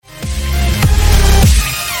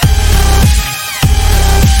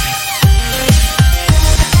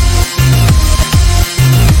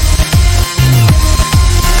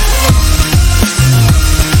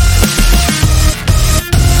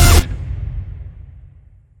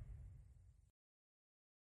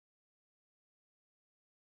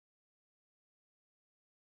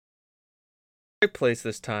right place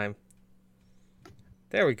this time.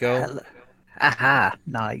 There we go. Aha,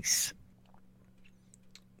 nice.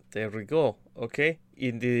 There we go. Okay.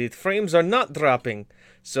 The frames are not dropping.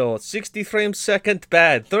 So 60 frames second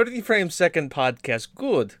bad. 30 frames second podcast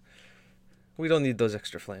good. We don't need those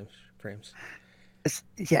extra frames.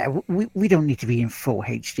 We don't need to be in full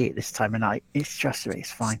HD at this time of night. It's just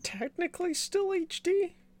it's fine. It's technically still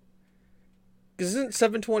HD. Isn't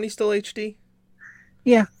 720 still HD?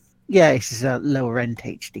 Yeah, this is a lower end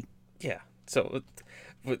HD. Yeah. So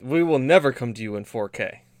we will never come to you in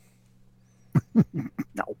 4K.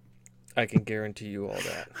 No. I can guarantee you all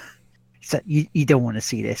that. So you don't want to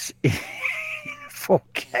see this in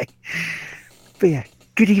 4K. But yeah,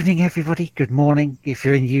 good evening, everybody. Good morning if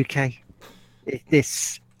you're in the UK.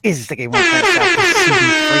 This is the Game One Season 3,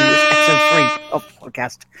 Episode 3 of the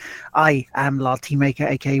podcast. I am Lard Teammaker,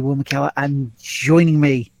 aka Will McKellar, and joining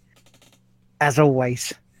me, as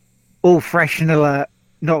always, all fresh and alert,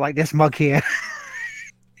 not like this mug here,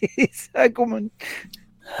 is Eggleman.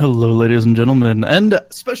 Hello, ladies and gentlemen, and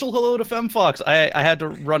special hello to FemFox. I had to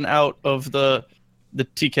run out of the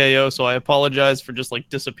TKO, so I apologize for just like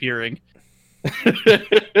disappearing.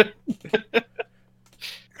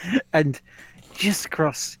 And just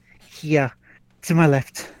across here to my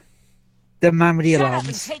left, the man with the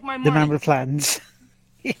alarms, the man with plans.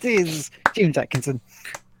 It is James Atkinson.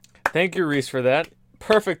 Thank you, Reese, for that.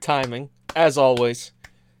 Perfect timing, as always.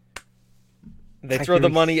 They Thank throw you, the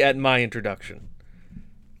Reese. money at my introduction.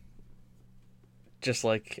 Just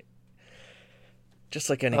like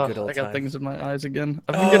any good old I got time. things in my eyes again.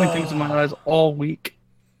 I've been getting things in my eyes all week.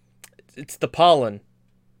 It's the pollen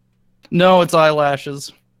No, it's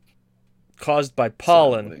eyelashes. caused by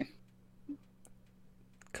pollen. Sadly.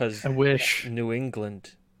 Because I wish New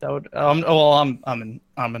England. that would. I'm in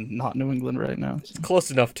not New England right now. It's close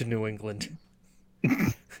enough to New England.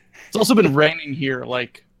 It's also been raining here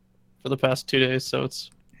like for the past 2 days, so it's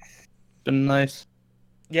been nice.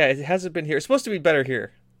 Yeah, it hasn't been here. It's supposed to be better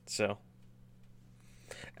here. So,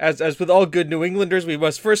 as with all good New Englanders, we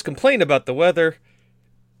must first complain about the weather.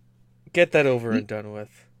 Get that over and done with.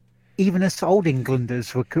 Even us old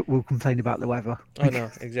Englanders will complain about the weather. Oh no,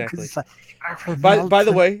 exactly. It's like, By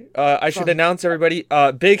the way, I should announce everybody.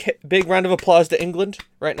 Big round of applause to England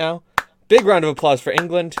right now. Big round of applause for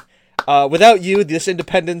England. Without you, this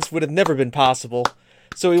independence would have never been possible.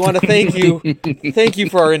 So we want to thank you. Thank you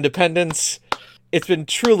for our independence. It's been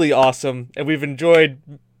truly awesome, and we've enjoyed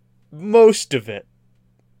most of it.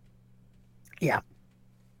 yeah,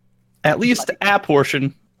 At least a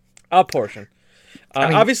portion. A portion. I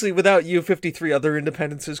mean- Obviously, without you, 53 other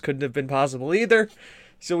independences couldn't have been possible either.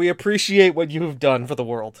 So we appreciate what you have done for the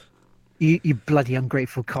world. you bloody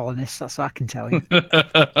ungrateful colonists. That's what I can tell you.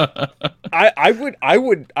 I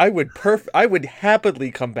would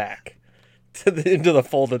happily come back into the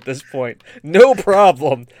fold at this point. No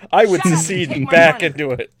problem. I would Shut up and secede take my back money.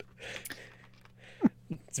 into it.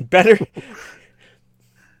 It's better.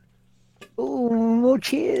 Oh,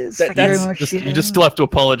 cheers! That- Thank you very that's much. You just still have to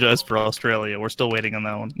apologize for Australia. We're still waiting on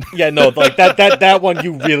that one. Yeah, no, like that one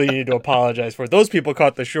you really need to apologize for. Those people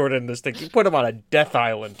caught the short end of the stick. You put them on a death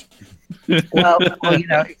island. well, you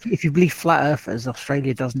know, if you believe flat earthers,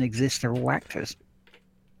 Australia doesn't exist. They're all actors.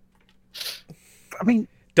 I mean,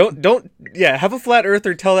 Yeah, have a flat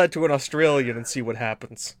earther tell that to an Australian and see what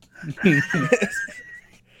happens.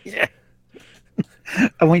 yeah.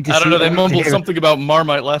 I went to I don't know. They went to mumbled hear- something about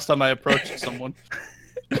Marmite last time I approached someone.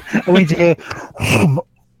 I went to hear.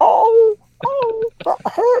 Oh, that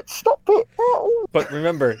hurts! Stop it! Oh. But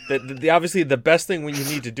remember, the obviously the best thing when you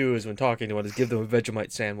need to do is when talking to one is give them a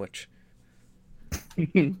Vegemite sandwich.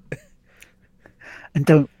 And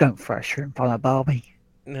don't throw a shrimp on a Barbie,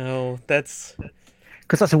 No, that's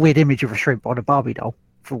because that's a weird image of a shrimp on a Barbie doll,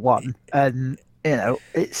 for one. And you know,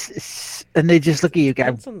 it's and they just look at you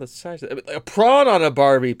going, that's on the size. A prawn on a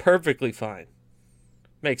Barbie, perfectly fine.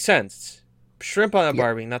 Makes sense. Shrimp on a Yeah.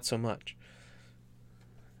 Barbie, not so much.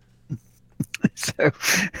 so.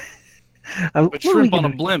 But what are we shrimp on a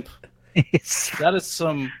gonna- blimp. It's- That is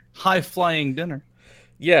some high-flying dinner.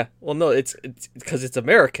 Yeah, well, no, it's because it's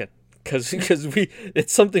American. Because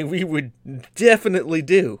it's something we would definitely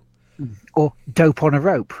do. or dope on a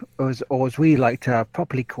rope, or as we like to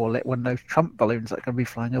properly call it, one of those Trump balloons that are going to be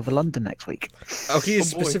flying over London next week. Oh, he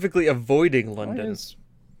is Oh, boy. specifically avoiding Why London. is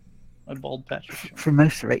my bald patch? For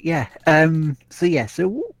most of it, yeah.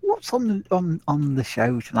 So what's on the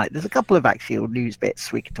show tonight? There's a couple of actual news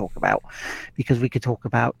bits we could talk about, because we could talk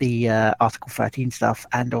about the Article 13 stuff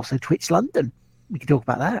and also Twitch London. We could talk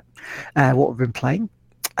about that. What we've been playing.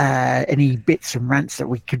 Any bits and rants that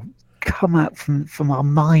we could come out from our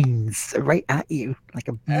minds right at you like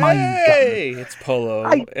a mind Hey, it's Polo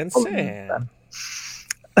I and believe Sam. gun.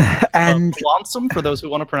 And Palansum, for those who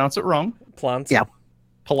want to pronounce it wrong. Palansum. Yeah.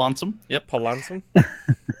 Palansum. Yep. Palansum.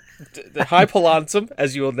 The High Palansum,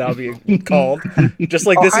 as you will now be called. Just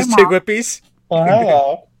like this hi, is Mom. Tigwhippies. Oh,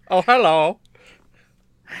 hello. Oh, hello.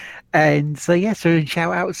 And so yeah, so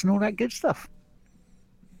shout outs and all that good stuff.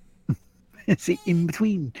 See, in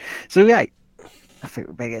between. So right, I think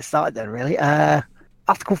we better get started then. Really,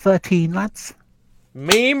 Article 13, lads.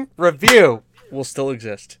 Meme review will still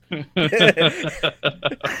exist.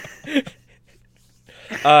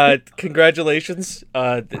 Congratulations.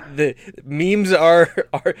 The memes are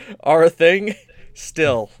a thing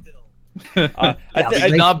still. They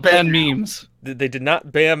did not ban memes. They did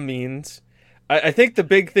not ban memes. I think the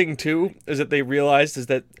big thing too is that they realized is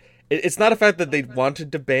that it's not a fact that they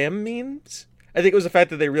wanted to ban memes. I think it was the fact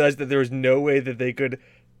that they realized that there was no way that they could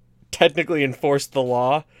technically enforce the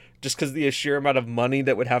law just because the sheer amount of money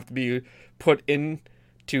that would have to be put in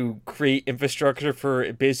to create infrastructure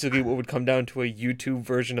for basically what would come down to a YouTube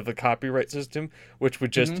version of the copyright system, which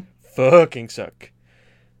would just fucking suck.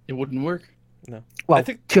 It wouldn't work. No. Well, I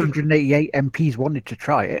think 288 MPs wanted to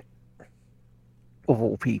try it. Of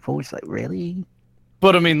all people, it's like, really?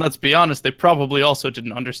 But I mean, let's be honest, they probably also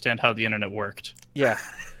didn't understand how the internet worked. Yeah.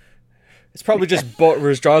 It's probably just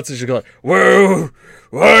Boris Johnson should go like, well,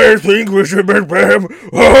 I think we should ban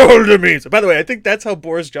all the memes. By the way, I think that's how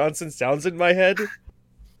Boris Johnson sounds in my head.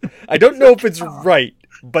 I don't know if it's right,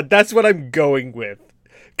 but that's what I'm going with.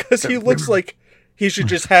 Because he looks like he should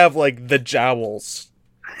just have, like, the jowls.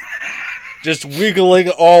 Just wiggling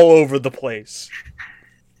all over the place.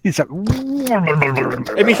 He's like,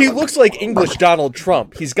 I mean, he looks like English Donald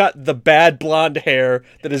Trump. He's got the bad blonde hair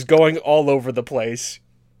that is going all over the place.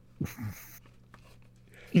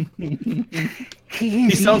 He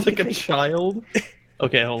sounds like a child.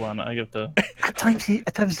 Okay, hold on. I get the. At times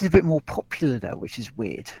he's a bit more popular though, which is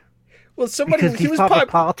weird. Well, somebody Because he he's was part of a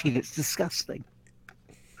party that's disgusting.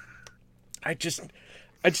 I just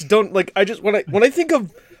don't like. When I think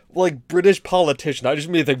of like British politician, I just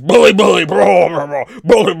immediately think bully, bully, blah, blah, blah,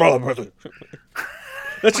 bully, bully, bully.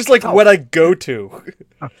 That's just like what I go to.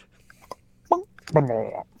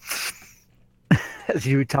 That's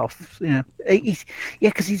you tough, yeah.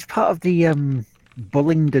 Because he's part of the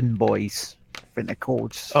Bullingdon Boys. I think they're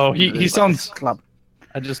called. Oh, he sounds. Club.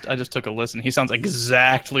 I just took a listen. He sounds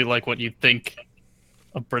exactly like what you'd think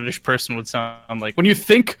a British person would sound like. When you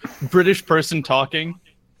think British person talking.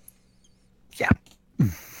 Yeah.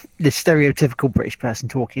 The stereotypical British person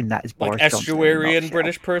talking, that is Like Boris Johnson. estuarian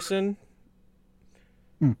British person?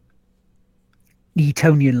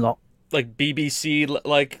 Etonian lot. Like BBC,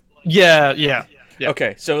 like... Yeah.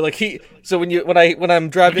 Okay, so like when I'm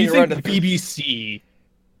driving You around... think BBC,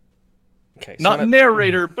 Okay, so not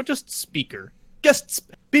narrator, but just speaker.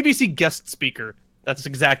 BBC guest speaker. That's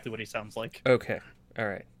exactly what he sounds like. Okay,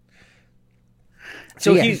 alright.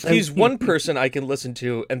 So Yeah, he's one person I can listen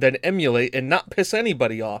to and then emulate and not piss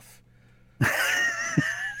anybody off.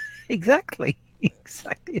 Exactly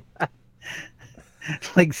that.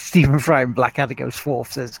 Like Stephen Fry in Blackadder goes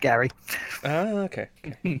forth, says Gary. Okay.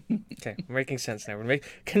 Okay, making sense now.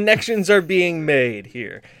 Connections are being made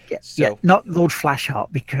here. Yeah, not Lord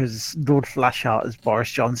Flashheart, because Lord Flashheart as Boris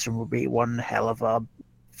Johnson would be one hell of a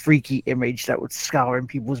freaky image that would scar in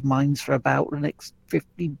people's minds for about the next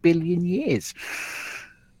 50 billion years.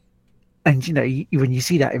 And you know, when you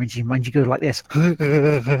see that image in your mind, you go like this.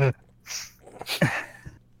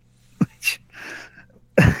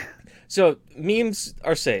 So memes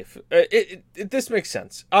are safe. This makes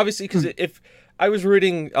sense, obviously, because if I was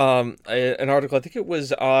reading an article, I think it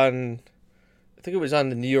was on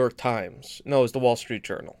the New York Times. No, it was the Wall Street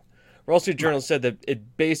Journal. Wall Street Journal said that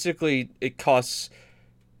it costs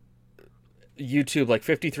YouTube like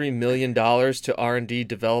 $53 million to R&D,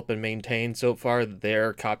 develop, and maintain so far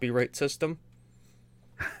their copyright system.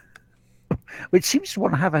 Which seems to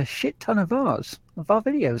want to have a shit ton of our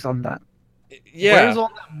videos on that. Yeah. Where's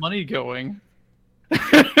all that money going?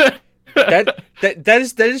 that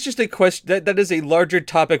is just a question. That is a larger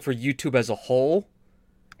topic for YouTube as a whole.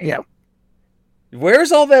 Yeah.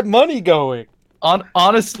 Where's all that money going?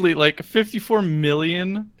 Honestly, like 54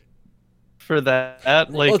 million for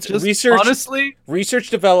that. Like, Well, it's just research,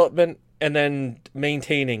 development, and then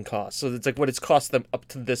maintaining costs. So it's like what it's cost them up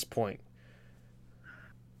to this point.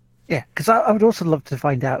 Yeah, because I would also love to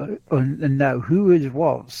find out and know who it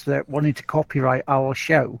was that wanted to copyright our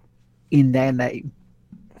show in their name.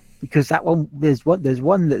 Because that one, there's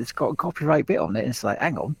one that's got a copyright bit on it. And it's like,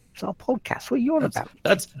 hang on, it's our podcast. What are you on about?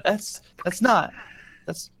 That's not.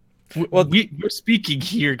 Well, we're speaking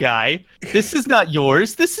here, guy. This is not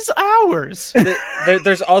yours. This is ours.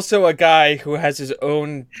 There's also a guy who has his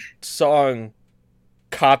own song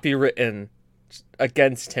copywritten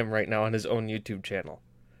against him right now on his own YouTube channel.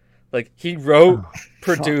 Like, he wrote,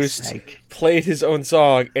 produced, played his own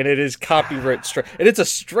song, and it is copyright strike. And it's a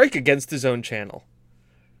strike against his own channel.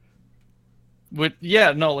 Like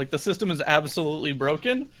the system is absolutely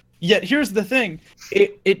broken. Yet here's the thing: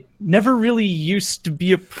 it never really used to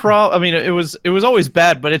be a problem. I mean, it was always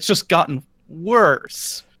bad, but it's just gotten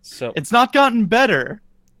worse. So it's not gotten better.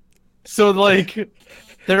 So like,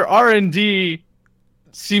 their R&D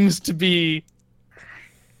seems to be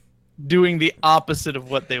doing the opposite of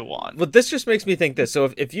what they want. But this just makes me think this. So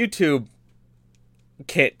if YouTube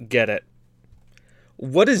can't get it,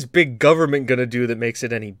 what is big government gonna do that makes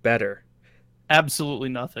it any better? Absolutely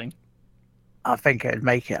nothing. I think it'd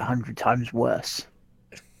make it 100 times worse.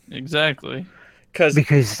 Exactly. Because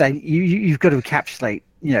you've got to encapsulate,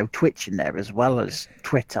 Twitch in there as well as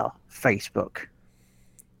Twitter, Facebook,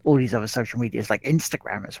 all these other social medias like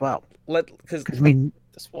Instagram as well. Because I mean,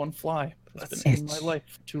 this one fly has been in my life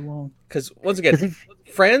for too long. Because once again,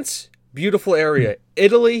 France, beautiful area.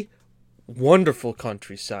 Italy, wonderful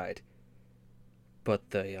countryside.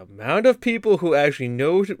 But the amount of people who actually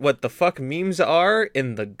know what the fuck memes are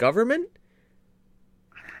in the government,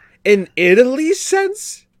 in Italy's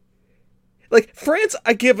sense, like France,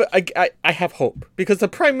 I have hope because the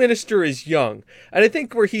prime minister is young, and I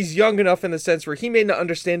think where he's young enough in the sense where he may not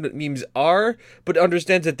understand what memes are, but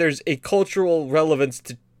understands that there's a cultural relevance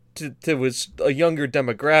to a younger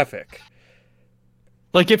demographic.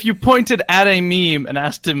 Like if you pointed at a meme and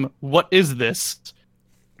asked him, "What is this?"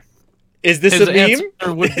 Is this his a meme?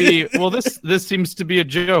 Answer would be, "Well, this seems to be a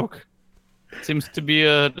joke. It seems to be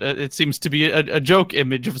a joke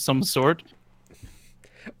image of some sort."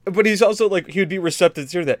 But he's also like, he would be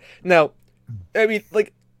receptive to that. Now, I mean,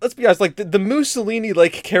 like, let's be honest, like the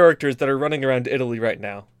Mussolini-like characters that are running around Italy right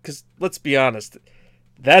now, because let's be honest,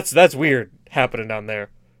 that's weird happening down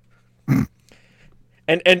there.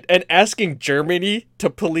 and asking Germany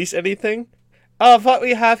to police anything. What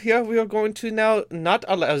we have here, we are going to now not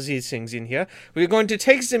allow these things in here. We're going to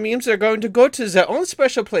take the memes, they're going to go to their own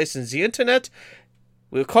special place in the internet.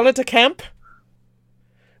 We'll call it a camp.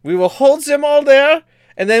 We will hold them all there,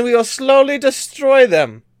 and then we will slowly destroy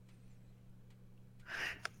them.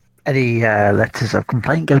 Any letters of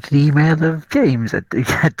complaint, go to the email of James at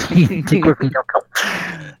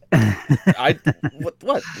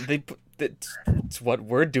What? It's what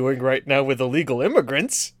we're doing right now with illegal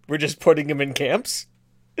immigrants. We're just putting them in camps.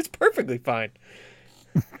 It's perfectly fine.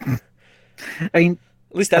 I mean,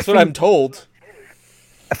 at least that's what I'm told.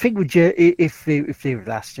 I think if they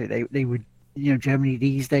were asked to, they would. Germany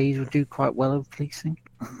these days would do quite well of policing.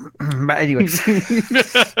 But anyway, let's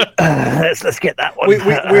get that one.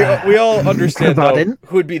 We all understand though,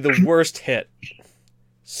 who would be the worst hit.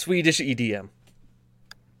 Swedish EDM.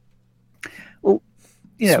 Well,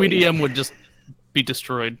 EDM would just be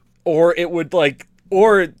destroyed. Or it would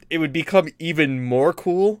become even more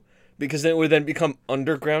cool because it would then become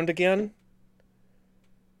underground again.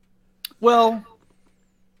 Well,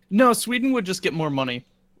 no, Sweden would just get more money.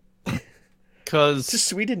 Does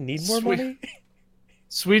Sweden need more money?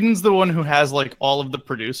 Sweden's the one who has like all of the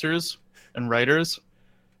producers and writers.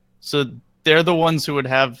 So they're the ones who would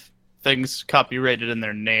have things copyrighted in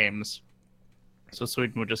their names. So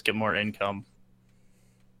Sweden would just get more income.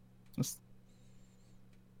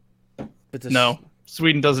 No,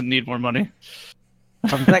 Sweden doesn't need more money.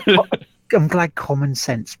 I'm glad common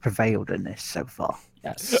sense prevailed in this so far.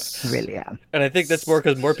 Yes. I really am. And I think that's more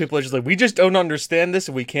because more people are just like, we just don't understand this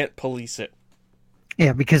and we can't police it.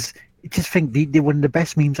 Yeah, because I just think the one of the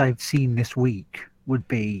best memes I've seen this week would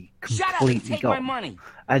be completely gone. My money.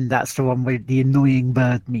 And that's the one with the annoying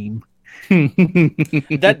bird meme.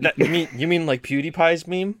 that you mean like PewDiePie's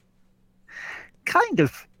meme? Kind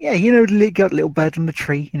of. Yeah, got a little bird on the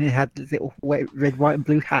tree and it had a little red, white and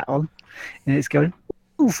blue hat on. And it's going,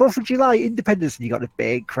 "Oh, 4th of July, Independence." And you got a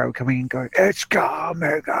big crow coming and going, "It's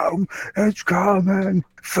coming home, it's coming,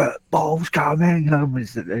 football's coming home."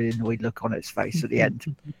 There's an annoyed look on its face at the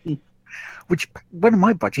end. Which one of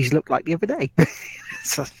my budgies looked like the other day.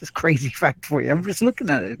 So that's a crazy fact for you. I'm just looking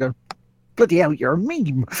at it and going, bloody hell, you're a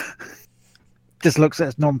meme. Just looks at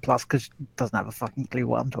us nonplussed because doesn't have a fucking clue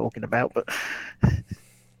what I'm talking about. But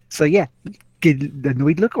so yeah, get the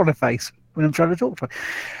annoyed look on her face when I'm trying to talk to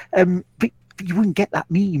her. But you wouldn't get that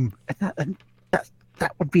meme, and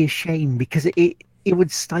that would be a shame because it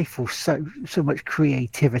would stifle so much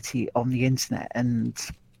creativity on the internet. And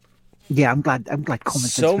yeah, I'm glad common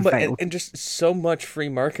sense prevailed. And just so much free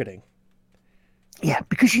marketing. Yeah,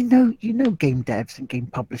 because you know, game devs and game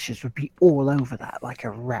publishers would be all over that like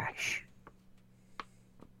a rash.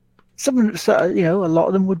 Some, so, a lot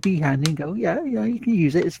of them would be handy and go, yeah, you can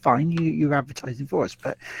use it. It's fine. You're advertising for us,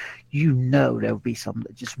 but there'll be some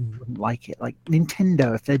that just wouldn't like it. Like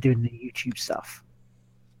Nintendo, if they're doing the YouTube stuff,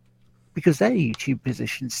 because their YouTube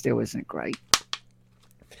position still isn't great.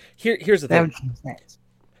 Here's the thing.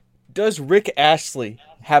 Does Rick Astley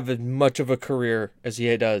have as much of a career as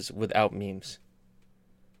he does without memes?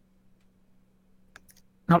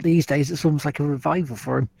 Not these days. It's almost like a revival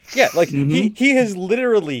for him. Yeah, like he has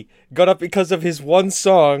literally got up because of his one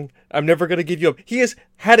song, "I'm Never Gonna Give You Up." He has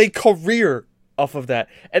had a career off of that,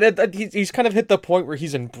 and he's kind of hit the point where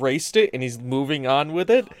he's embraced it and he's moving on with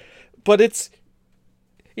it. But it's,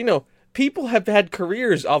 people have had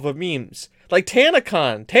careers off of memes. Like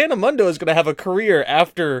TanaCon. Tanamundo is gonna have a career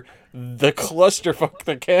after the clusterfuck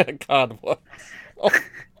that TanaCon was. Oh.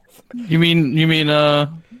 You mean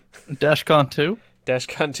DashCon 2?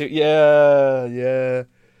 DashCon 2, yeah.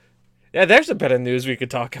 There's a bit of news we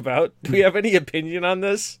could talk about. Do we have any opinion on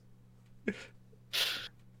this?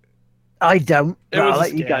 I don't. I'll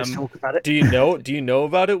let you guys talk about it. Do you know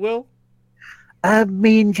about it, Will?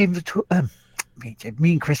 Me and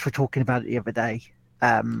Chris were talking about it the other day.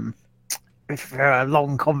 For a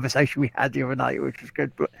long conversation we had the other night, which was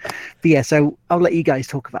good. But yeah, so I'll let you guys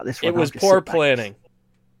talk about this one. It was poor planning.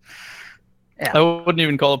 Yeah. I wouldn't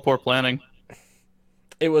even call it poor planning.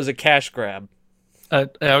 It was a cash grab. I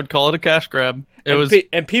would call it a cash grab.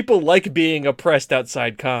 And people like being oppressed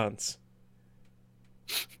outside cons.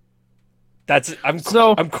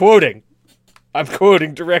 I'm quoting. I'm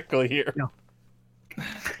quoting directly here. No.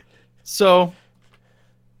 So,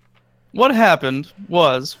 what happened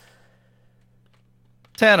was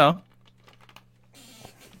Tana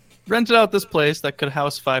rented out this place that could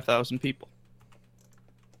house 5,000 people.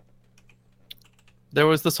 There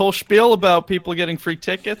was this whole spiel about people getting free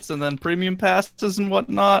tickets and then premium passes and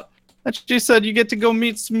whatnot. And she said you get to go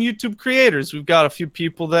meet some YouTube creators. We've got a few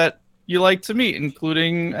people that you like to meet,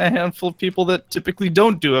 including a handful of people that typically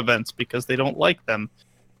don't do events because they don't like them.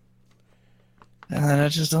 And then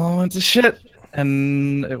it just all went to shit.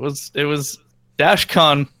 And it was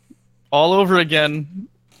DashCon all over again,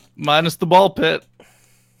 minus the ball pit.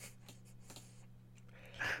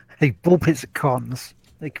 Hey, ball pits at cons.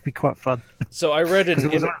 They could be quite fun. So I read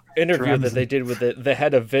an interview that they did with the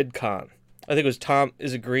head of VidCon. I think it was Tom.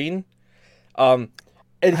 Is it Green? And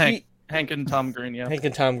Hank and Tom Green, yeah. Hank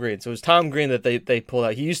and Tom Green. So it was Tom Green that they pulled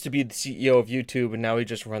out. He used to be the CEO of YouTube, and now he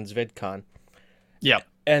just runs VidCon. Yeah.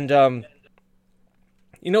 And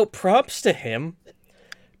props to him,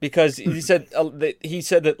 because he said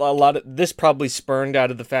that a lot of this probably spurned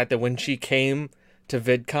out of the fact that when she came to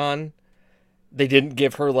VidCon, they didn't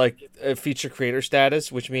give her like a feature creator status,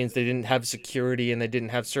 which means they didn't have security and they didn't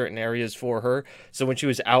have certain areas for her. So when she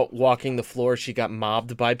was out walking the floor, she got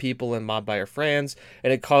mobbed by people and mobbed by her friends,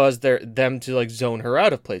 and it caused them to like zone her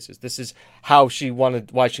out of places. This is why she wanted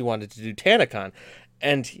to do TanaCon.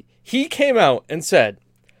 And he came out and said,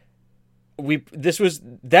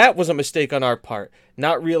 that was a mistake on our part,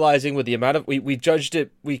 not realizing with the amount of we judged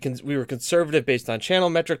it, we were conservative based on channel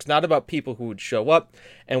metrics, not about people who would show up,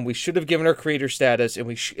 and we should have given her creator status, and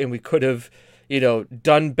we could have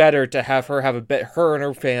done better to have her her and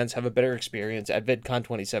her fans have a better experience at VidCon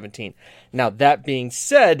 2017. Now, that being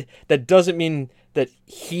said, that doesn't mean that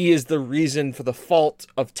he is the reason for the fault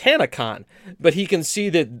of TanaCon, but he can see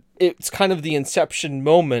that it's kind of the inception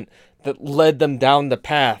moment that led them down the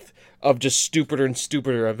path of just stupider and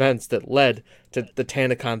stupider events that led to the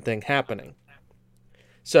TanaCon thing happening.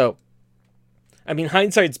 So, I mean,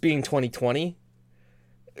 hindsight's being 2020,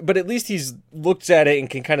 but at least he's looked at it and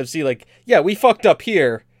can kind of see, like, yeah, we fucked up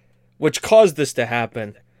here, which caused this to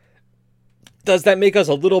happen. Does that make us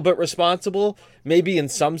a little bit responsible? Maybe in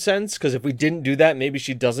some sense, because if we didn't do that, maybe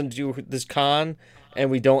she doesn't do this con, and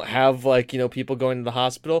we don't have, like, people going to the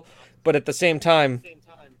hospital. But at the same time,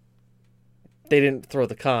 they didn't throw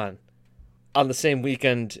the con on the same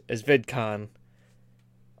weekend as VidCon.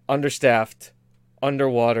 Understaffed,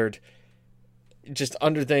 underwatered, just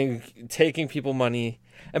taking people money.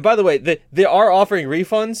 And by the way, they are offering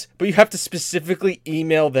refunds, but you have to specifically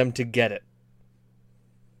email them to get it.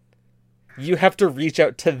 You have to reach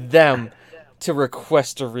out to them to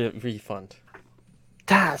request a refund.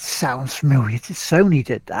 That sounds familiar. Sony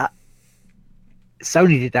did that.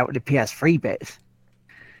 Sony did that with the PS3 bits.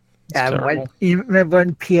 You remember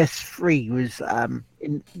when PS3 was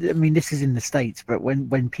this is in the States, but when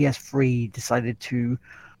PS3 decided to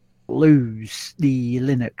lose the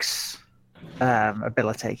Linux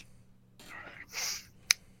ability,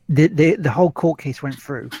 the whole court case went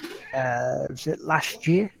through. Was it last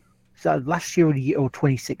year? So last year or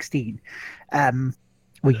 2016,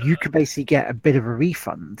 where you could basically get a bit of a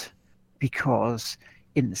refund because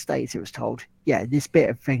in the States it was told, yeah, this bit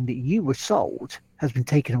of thing that you were sold has been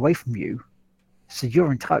taken away from you, so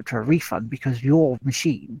you're entitled to a refund because your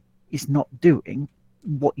machine is not doing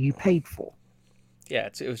what you paid for. Yeah,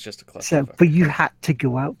 it was just a cluster. So, but you had to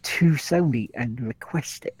go out to Sony and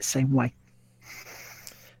request it the same way.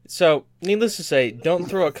 So, needless to say, don't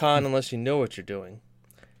throw a con unless you know what you're doing.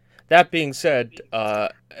 That being said,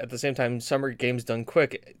 at the same time, Summer Games Done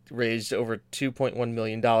Quick raised over $2.1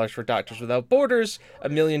 million for Doctors Without Borders,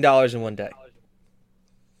 $1 million in one day.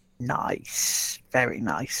 Nice. Very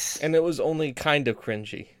nice. And it was only kind of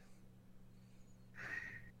cringy.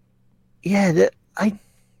 Yeah,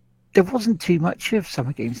 there wasn't too much of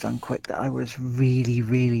Summer Games Done Quick that I was really,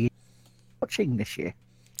 really watching this year.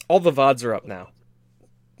 All the VODs are up now.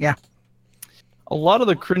 Yeah. A lot of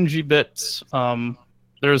the cringy bits,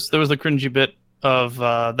 there was the cringy bit of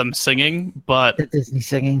them singing, but The Disney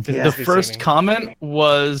singing. The Yeah. the Disney first singing. comment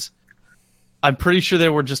was, I'm pretty sure they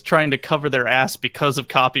were just trying to cover their ass because of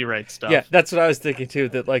copyright stuff. Yeah, that's what I was thinking too.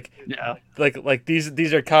 That Yeah. like these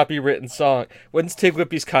are copywritten song. When's Tig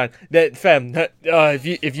Whippy's con? That fam.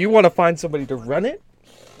 If you want to find somebody to run it,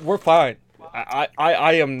 we're fine.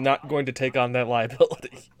 I am not going to take on that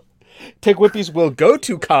liability. Tig Whippies will go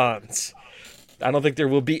to cons. I don't think there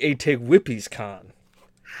will be a Tig Whippies con.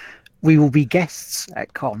 We will be guests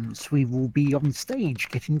at cons. We will be on stage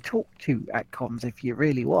getting talked to at cons if you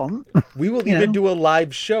really want. We will You even know. do a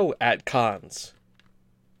live show at cons.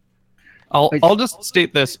 I'll just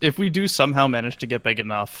state this: if we do somehow manage to get big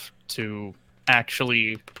enough to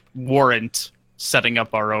actually warrant setting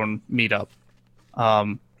up our own meetup,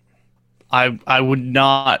 I would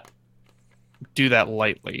not do that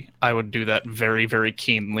lightly. I would do that very, very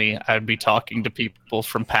keenly. I'd be talking to people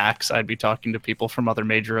from PAX. I'd be talking to people from other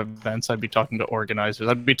major events. I'd be talking to organizers.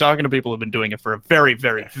 I'd be talking to people who've been doing it for a very,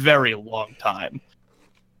 very, very long time,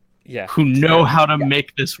 Yeah. who know how to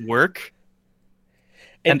make this work.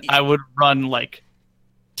 And I would run like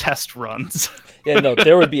test runs. Yeah, no,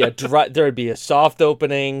 there would be a soft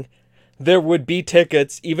opening. There would be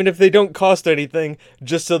tickets, even if they don't cost anything,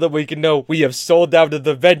 just so that we can know we have sold out of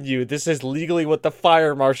the venue. This is legally what the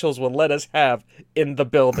fire marshals will let us have in the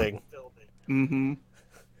building. Mm-hmm.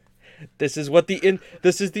 This is what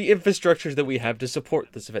this is the infrastructure that we have to support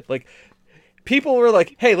this event. Like, people were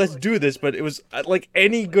like, "Hey, let's do this," but it was like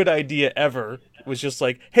any good idea ever was just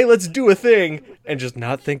like, "Hey, let's do a thing," and just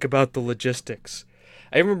not think about the logistics.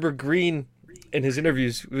 I remember Green in his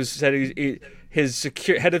interviews said his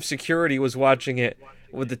head of security was watching it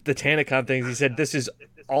with the TanaCon things. He said this is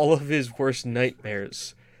all of his worst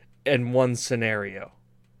nightmares in one scenario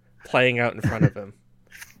playing out in front of him.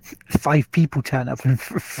 5 people turn up and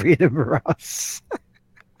 3 of them are us.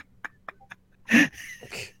 Can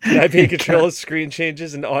I be in control of screen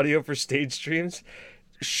changes and audio for stage streams?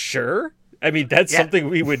 Sure. I mean, that's something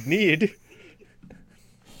we would need.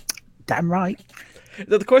 Damn right.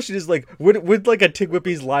 The question is, like, would like a Tig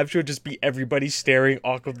Whippy's live show just be everybody staring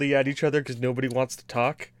awkwardly at each other because nobody wants to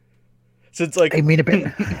talk? So it's like, I mean, a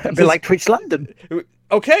bit like Twitch London.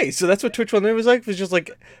 okay, so that's what Twitch London was like. It was just like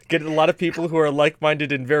getting a lot of people who are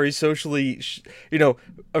like-minded and very socially,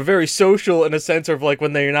 are very social in a sense of like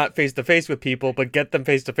when they're not face-to-face with people, but get them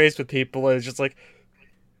face-to-face with people. And it's just like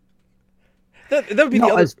that would be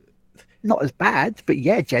Not as bad, but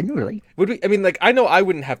yeah, generally. Would we? I mean, like, I know I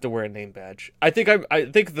wouldn't have to wear a name badge. I think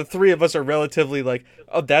the 3 of us are relatively like,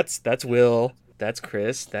 oh, that's Will, that's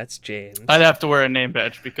Chris, that's James. I'd have to wear a name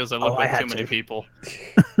badge because I live I with had too many to. people.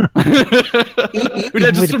 Even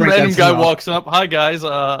Just with some the random breakouts guy as well. walks up. Hi guys,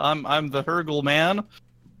 I'm the Hergel man.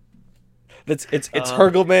 It's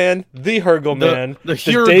Hergel Man, the Hergel Man, the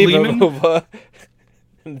Dave Hurugleman. Ova.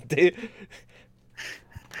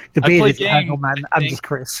 The I beard play is games, Haggle Man. I I'm think. just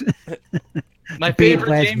Chris. My beard favorite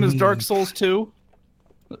wears game is Dark me. Souls 2.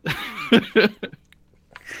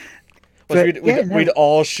 We'd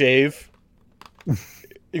all shave.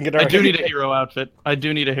 And get our I do need a hero outfit.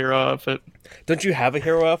 Don't you have a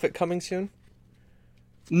hero outfit coming soon?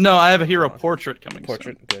 No, I have a hero portrait coming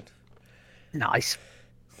Portrait, good. Nice.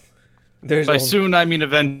 There's By only- soon, I mean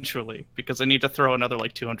eventually, because I need to throw another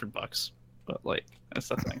like $200. But like, that's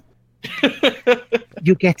the thing.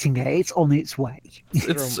 You're getting there. It's on its way.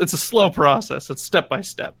 It's a slow process. It's step by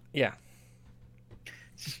step. Yeah.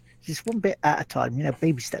 Just one bit at a time,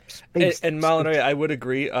 baby steps. Baby And steps. Malinois, I would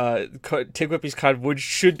agree. Tig Whippy's Con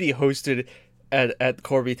should be hosted at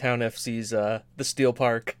Corby Town FC's the Steel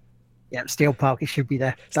Park. Yeah, Steel Park, it should be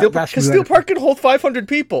there. Because Steel Park can hold 500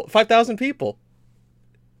 people, 5,000 people.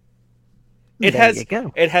 It There you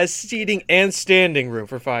go. it has seating and standing room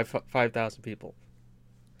for 5,000 people.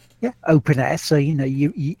 Yeah, open air, so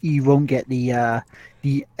you won't get the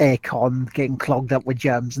aircon getting clogged up with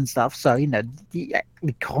germs and stuff. So the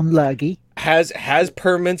con lurgy. Has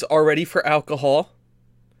permits already for alcohol.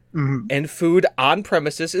 Mhm. And food on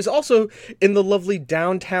premises, is also in the lovely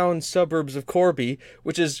downtown suburbs of Corby,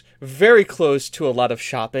 which is very close to a lot of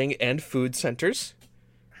shopping and food centers.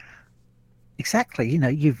 Exactly.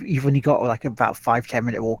 You've only got like about 5-10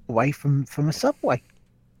 minute walk away from a Subway,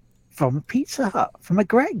 from a Pizza Hut, from a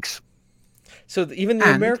Greg's. So even the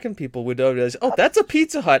And- American people would notice, oh, that's a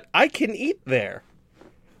Pizza Hut. I can eat there.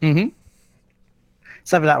 Mm-hmm.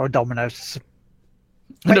 Some of that were Domino's.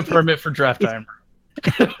 And a permit for draft time.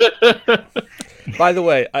 By the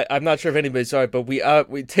way, I'm not sure if anybody saw it, but we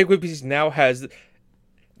Tig Whippies now has,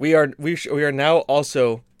 we are now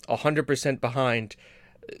also 100% behind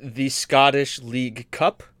the Scottish League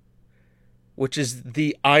Cup, which is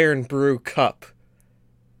the Iron Brew Cup.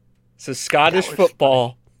 So Scottish was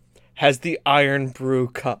football has the Iron Brew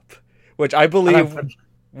Cup, which I believe And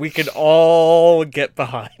we can all get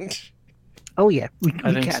behind. oh yeah, we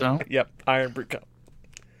I think can. so. Yep, Iron Brew Cup.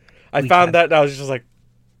 I We found can. that and I was just like,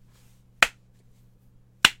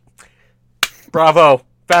 bravo,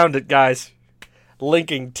 found it, guys.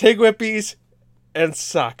 Linking Tig Whippies and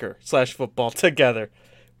soccer/football together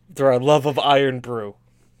through our love of Iron Brew.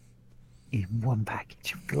 In one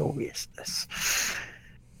package of gloriousness.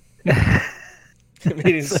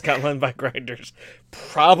 Made in Scotland by grinders.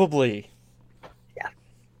 Probably.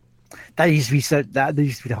 That used to be that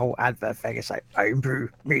used to be the whole advert thing. It's like Iron Brew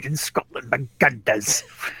made in Scotland by Gunders.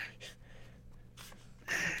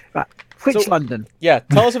 Right, Twitch So- London. Yeah,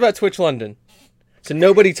 tell us about Twitch London. So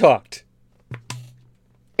nobody talked.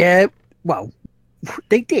 Yeah, well,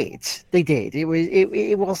 they did. They did.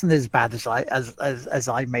 It wasn't as bad as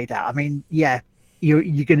I made out. I mean, yeah,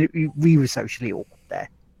 we were socially awkward there.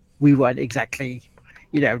 We weren't exactly,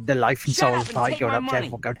 the life and Shut soul up of the and party take going my up to money.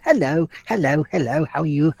 everyone going, hello, hello, hello, how are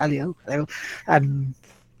you? Hello, hello.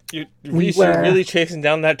 Reese, were- you're really chasing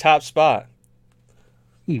down that top spot.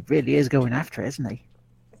 He really is going after it, isn't he?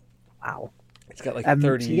 Wow. It's got like So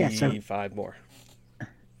 35 yeah, more.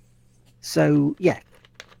 So yeah,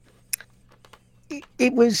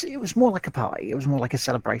 it was more like a party. It was more like a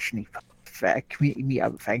celebration community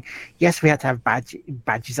meetup thing. Yes, we had to have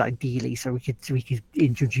badges ideally, so we could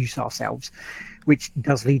introduce ourselves, which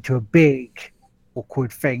does lead to a big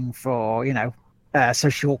awkward thing for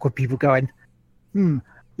socially awkward people going,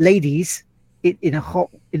 ladies, in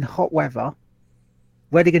hot weather,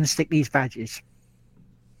 where are they going to stick these badges?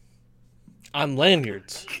 On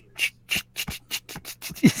lanyards.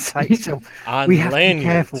 It's like, so On We have to be lanyards.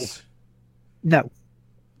 careful. no,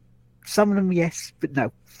 some of them yes, but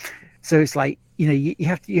no. So it's like you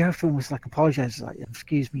have to almost like apologize. It's like,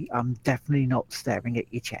 excuse me, I'm definitely not staring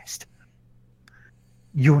at your chest.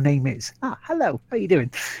 Your name is hello. How you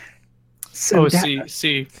doing? So Oh, that-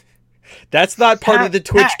 see. That's not part of the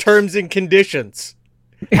Twitch Hacks. terms and conditions.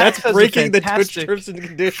 That's has a breaking the Twitch fantastic- terms and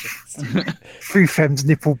conditions. through Fem's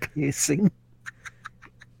nipple piercing.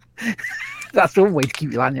 That's one way to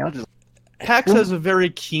keep your lanyard. Just Pax has a very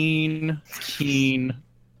keen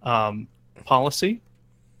policy.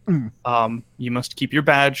 You must keep your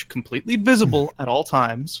badge completely visible at all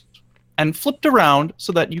times and flipped around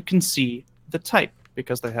so that you can see the type,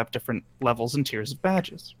 because they have different levels and tiers of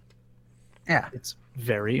badges. Yeah. It's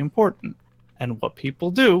very important. And what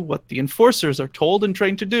people do, what the enforcers are told and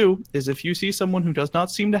trained to do, is if you see someone who does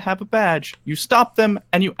not seem to have a badge, you stop them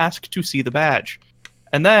and you ask to see the badge.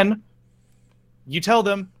 And then you tell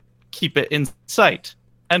them, keep it in sight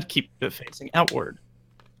and keep it facing outward.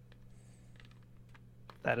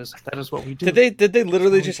 That is what we do. Did they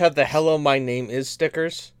literally just have the "Hello, my name is"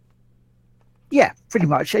 stickers? Yeah, pretty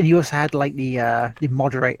much. And you also had like the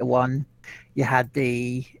moderator one. You had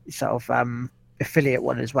the sort of affiliate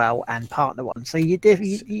one as well, and partner one. So you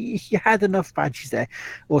had enough badges there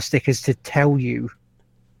or stickers to tell you,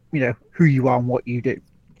 who you are and what you do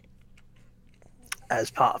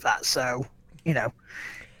as part of that. So Now,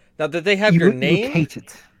 did they have you your were name, catered.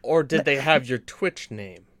 or did they have your Twitch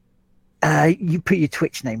name? You put your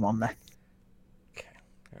Twitch name on there. Okay,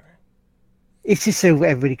 all right. It's just so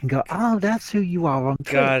everybody can go, oh, that's who you are on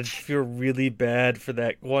Twitch. God, I feel really bad for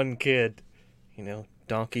that one kid.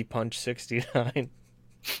 Donkey Punch 69.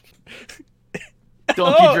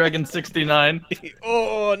 Donkey Dragon 69.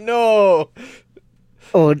 Oh no!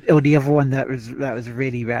 Or the other one that was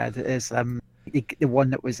really bad is the one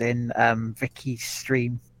that was in Vicky's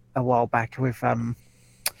stream a while back with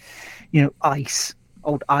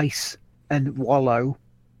old Ice and Wallow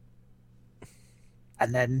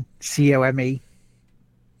and then COME.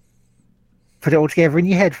 Put it all together in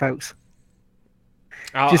your head, folks.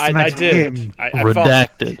 Just I imagine did. him. I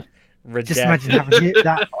Redacted. Just imagine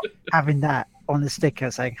having that on the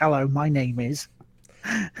sticker saying, "Hello, my name is."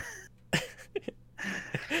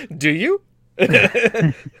 Do you?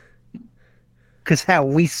 Because hell,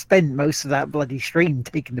 we spent most of that bloody stream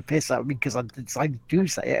taking the piss out of me because I decided to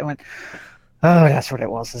say it. I went, "Oh, that's what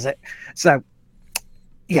it was, is it?" So,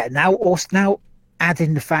 yeah. Now add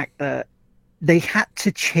in the fact that they had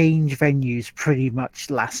to change venues pretty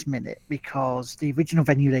much last minute because the original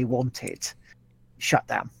venue they wanted shut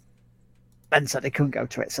down, and so they couldn't go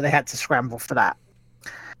to it. So they had to scramble for that.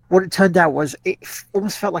 What it turned out was it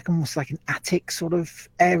almost felt like an attic sort of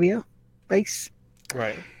area base.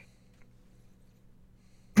 Right.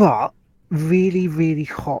 But really, really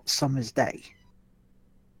hot summer's day.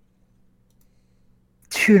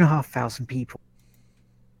 2,500 people.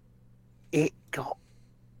 It got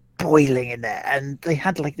boiling in there, and they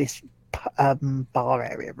had like this bar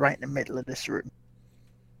area right in the middle of this room.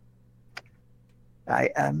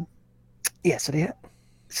 Right. Yeah. So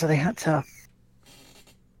they had to.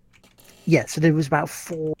 Yeah. So there was about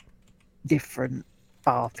 4 different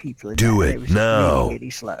bar people in there. It was now. Really, really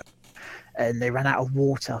slow. And they ran out of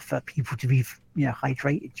water for people to be,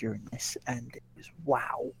 hydrated during this, and it was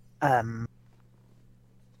wow.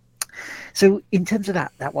 So in terms of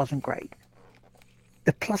that wasn't great.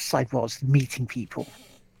 The plus side was meeting people.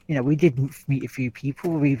 We did meet a few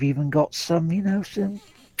people. We've even got some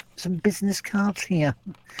business cards here.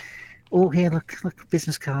 All here, look,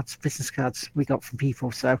 business cards we got from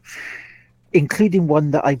people. So, including one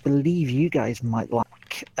that I believe you guys might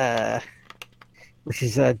like, which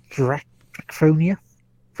is a Draconia,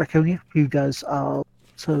 who does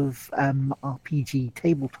sort of RPG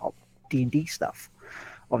tabletop D&D stuff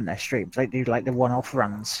on their streams. They do like the one-off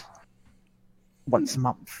runs once a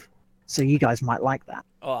month, so you guys might like that.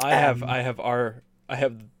 Oh, I have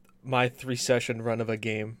my 3-session run of a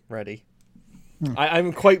game ready.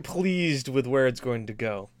 I'm quite pleased with where it's going to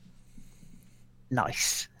go.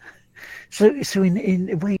 Nice. So in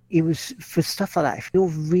a way, it was for stuff like that. If you're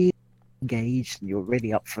really engaged and you're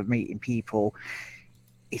really up for meeting people,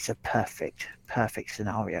 it's a perfect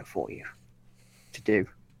scenario for you to do.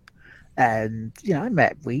 And I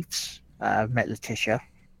met Weeps, met Letitia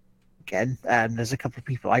again, and there's a couple of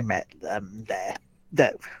people I met there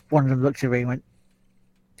that one of them looked at me and went,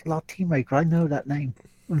 "Lord Teammaker, I know that name.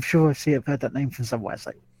 I'm sure I've heard that name from somewhere." It's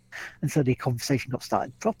like, and so the conversation got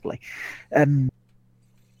started properly.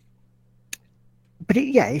 But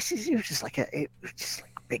it was just like a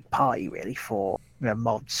big party really for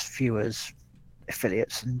mods, viewers,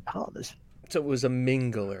 affiliates, and partners. So it was a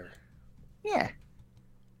mingler. Yeah.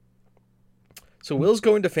 So Will's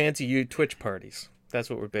going to fancy Twitch parties. That's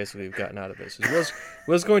what we've gotten out of this.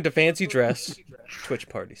 Will's going to fancy dress Twitch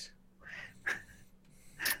parties.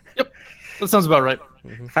 Yep, that sounds about right.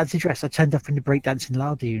 Mm-hmm. Fancy dress. I turned up in the breakdancing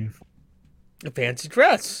Larder uniform. A fancy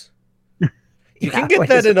dress. You can get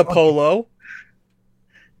that in a polo.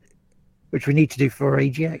 Which we need to do for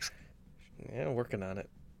AGX. Yeah, working on it.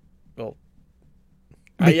 Well,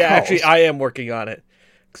 I am working on it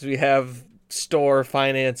because we have store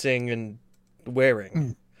financing and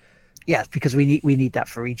wearing. Yes, because we need that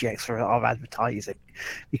for EGX for our advertising.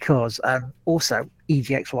 Because also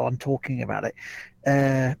EGX, while I'm talking about it,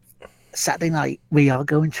 Saturday night we are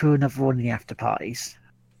going to another one of the after parties.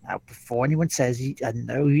 Now, before anyone says, I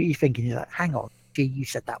know you're thinking, you're like, hang on, gee, you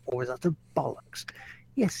said that, or was that a bollocks?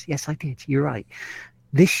 Yes, I did. You're right.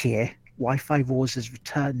 This year, Wi-Fi Wars has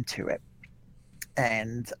returned to it,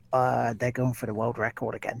 and they're going for the world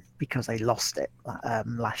record again because they lost it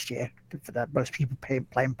last year for the most people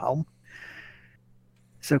playing Palm.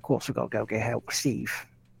 So of course we've got to go help Steve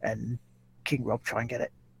and King Rob try and get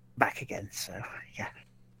it back again. So yeah,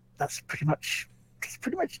 that's pretty much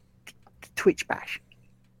the Twitch bash.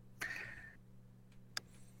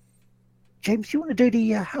 James, do you want to do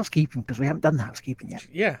the housekeeping? Because we haven't done the housekeeping yet.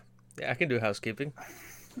 Yeah, I can do housekeeping.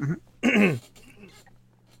 Mm-hmm.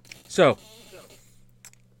 So,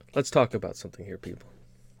 let's talk about something here, people.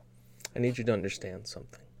 I need you to understand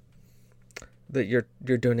something. That your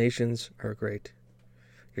donations are great.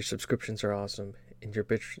 Your subscriptions are awesome. And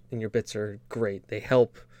your bits are great. They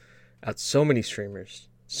help out so many streamers,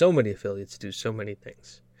 so many affiliates do so many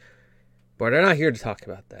things. But we're not here to talk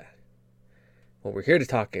about that. What we're here to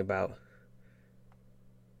talk about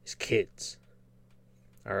is kids.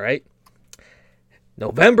 All right?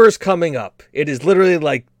 November's coming up. It is literally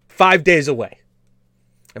like 5 days away.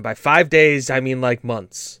 And by 5 days, I mean like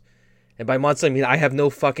months. And by months, I mean I have no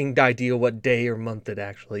fucking idea what day or month it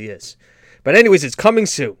actually is. But anyways, it's coming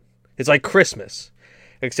soon. It's like Christmas.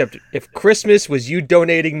 Except if Christmas was you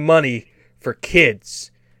donating money for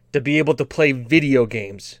kids to be able to play video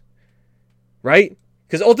games. Right?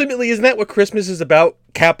 Because ultimately, isn't that what Christmas is about?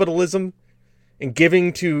 Capitalism? And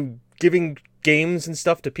giving games and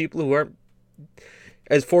stuff to people who aren't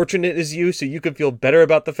as fortunate as you, so you could feel better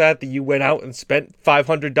about the fact that you went out and spent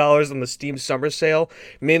 $500 on the Steam Summer Sale,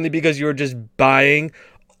 mainly because you were just buying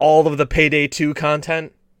all of the Payday 2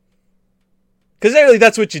 content? Because really,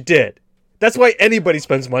 that's what you did. That's why anybody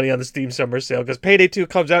spends money on the Steam Summer Sale, because Payday 2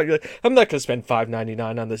 comes out, you're like, I'm not going to spend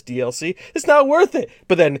 $5.99 on this DLC. It's not worth it.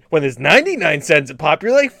 But then when it's 99 cents a pop,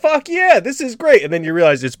 you're like, fuck yeah, this is great. And then you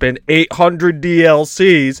realize it's been 800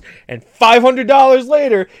 DLCs, and $500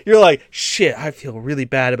 later, you're like, shit, I feel really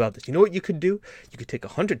bad about this. You know what you could do? You could take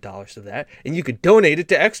 $100 of that, and you could donate it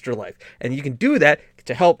to Extra Life. And you can do that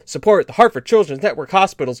to help support the Hartford Children's Network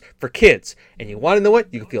hospitals for kids. And you want to know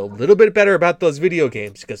what? You can feel a little bit better about those video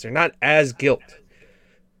games because they're not as guilt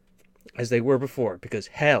as they were before. Because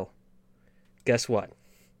hell, guess what?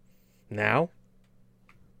 Now,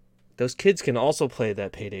 those kids can also play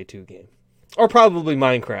that Payday 2 game. Or probably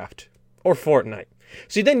Minecraft. Or Fortnite.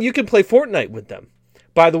 See, then you can play Fortnite with them.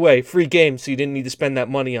 By the way, free game, so you didn't need to spend that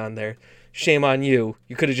money on there. Shame on you.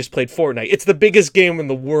 You could have just played Fortnite. It's the biggest game in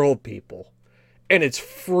the world, people. And it's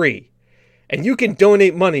free. And you can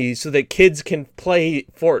donate money so that kids can play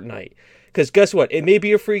Fortnite. Because guess what? It may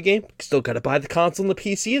be a free game. Still got to buy the console and the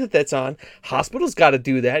PC that's on. Hospitals got to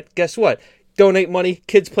do that. Guess what? Donate money.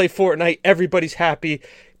 Kids play Fortnite. Everybody's happy.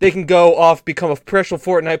 They can go off, become a professional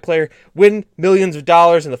Fortnite player, win millions of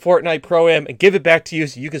dollars in the Fortnite Pro-Am, and give it back to you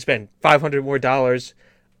so you can spend $500 more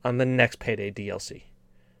on the next Payday DLC.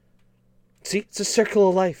 See? It's a circle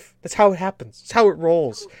of life. That's how it happens. It's how it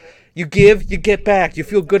rolls. You give, you get back. You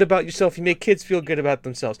feel good about yourself. You make kids feel good about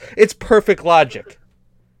themselves. It's perfect logic.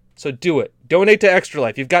 So do it. Donate to Extra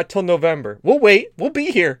Life. You've got till November. We'll wait. We'll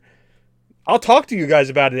be here. I'll talk to you guys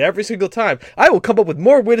about it every single time. I will come up with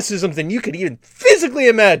more witticisms than you could even physically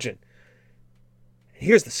imagine.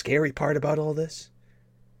 Here's the scary part about all this.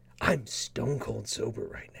 I'm stone cold sober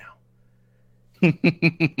right now.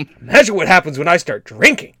 Imagine what happens when I start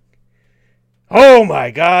drinking. Oh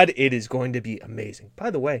my God, it is going to be amazing. By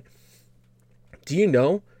the way, do you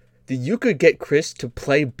know that you could get Chris to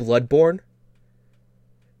play Bloodborne?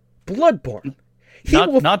 Bloodborne.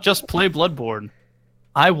 Not just play Bloodborne.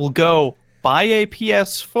 I will go buy a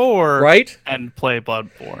PS4 right? And play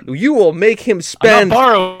Bloodborne. You will make him spend I'm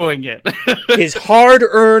not borrowing it. his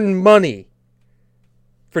hard-earned money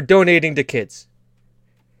for donating to kids.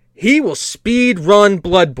 He will speed run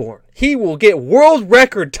Bloodborne. He will get world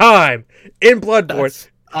record time in Bloodborne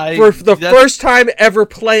for the first time ever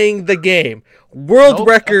playing the game. World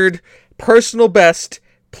record, personal best,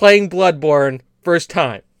 playing Bloodborne, first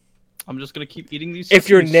time. I'm just going to keep eating these. If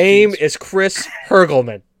your name is Chris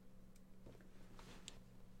Hergelman.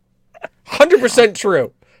 100%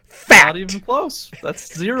 true. Fact. Not even close.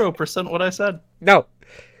 That's 0% what I said. No.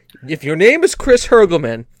 If your name is Chris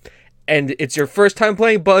Hergelman and it's your first time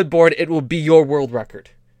playing Bloodborne, it will be your world record.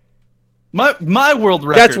 My world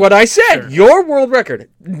record. That's what I said. Sure. Your world record.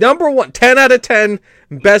 Number 1. 10 out of 10.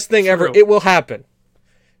 Best thing ever. It will happen.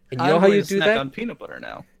 And you know how you do that? On peanut butter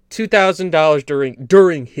now. $2,000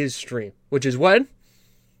 during his stream. Which is when?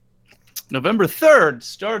 November 3rd.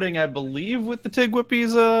 Starting, I believe, with the Tig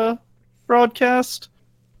Whippies broadcast.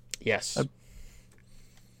 Yes.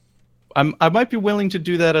 I might be willing to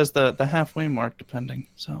do that as the halfway mark, depending.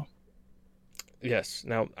 So. Yes.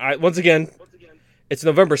 Now, once again, it's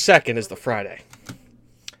November 2nd is the Friday.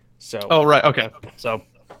 So. Oh right. Okay. So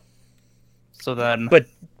then.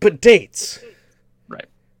 But dates.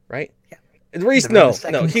 Right. Yeah. Reese, no.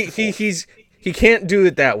 He can't do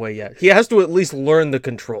it that way yet. He has to at least learn the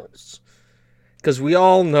controls, because we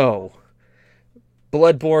all know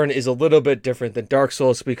Bloodborne is a little bit different than Dark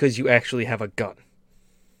Souls because you actually have a gun.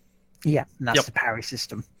 Yeah, and that's the parry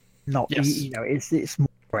system. Not it's more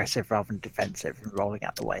aggressive rather than defensive and rolling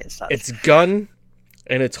out the way as such. It's gun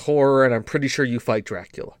and it's horror, and I'm pretty sure you fight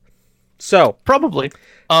Dracula. So probably.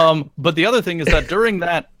 But the other thing is that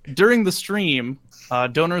during the stream,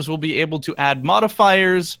 donors will be able to add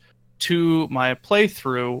modifiers to my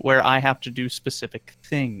playthrough where I have to do specific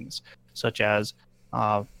things, such as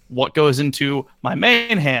what goes into my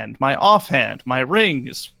main hand, my offhand, my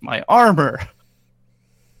rings, my armor.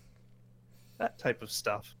 That type of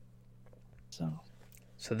stuff.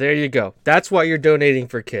 So there you go. That's why you're donating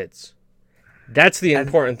for kids. That's the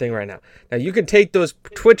important thing right now. Now, you can take those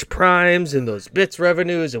Twitch Primes and those bits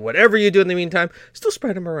revenues and whatever you do in the meantime, still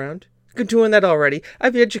spread them around. You're doing that already.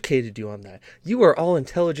 I've educated you on that. You are all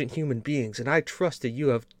intelligent human beings, and I trust that you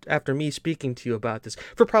have, after me speaking to you about this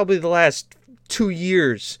for probably the last 2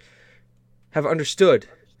 years, have understood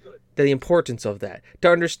the importance of that.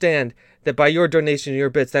 To understand that by your donation and your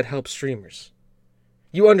bits, that helps streamers.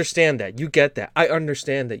 You understand that. You get that. I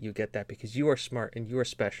understand that you get that because you are smart and you are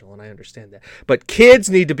special, and I understand that. But kids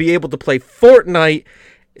need to be able to play Fortnite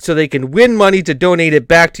so they can win money to donate it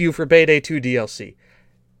back to you for Payday 2 DLC.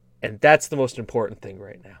 And that's the most important thing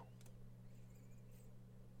right now.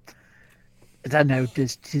 I don't know.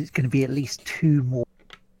 There's going to be at least 2 more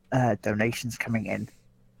donations coming in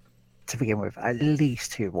to begin with. At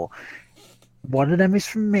least 2 more. One of them is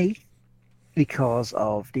from me because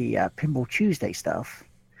of the Pinball Tuesday stuff.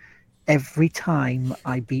 Every time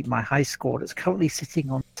I beat my high score that's currently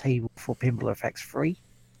sitting on the table for Pinball FX free,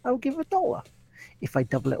 I'll give $1. If I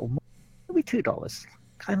double it or more, it'll be $2.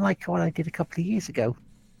 Kind of like what I did a couple of years ago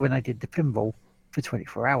when I did the pinball for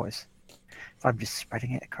 24 hours. So I'm just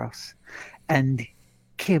spreading it across. And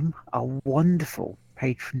Kim, our wonderful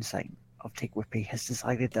patron saint of Tick Whippy, has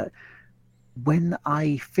decided that when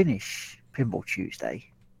I finish Pinball Tuesday,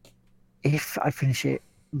 if I finish it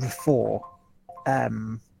before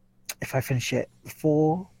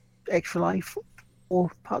Extra Life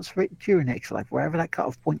or parts of it during Extra Life, wherever that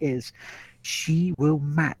cutoff point is, she will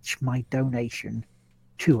match my donation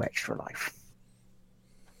to Extra Life.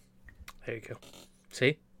 There you go.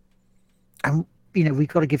 See? And, you know, we've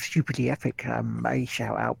got to give Stupidly Epic a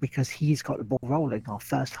shout out because he's got the ball rolling. Our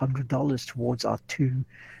first $100 towards our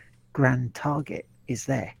 $2,000 target is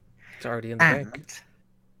there. It's already in the bank.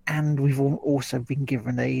 And we've also been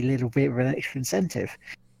given a little bit of an extra incentive.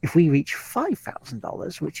 If we reach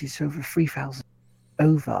 $5,000, which is over $3,000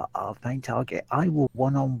 over our main target, I will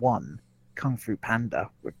one-on-one Kung Fu Panda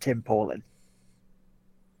with Tim Paulin.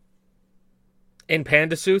 In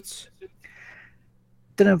panda suits?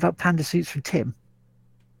 Don't know about panda suits for Tim,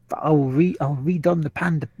 but I'll redone the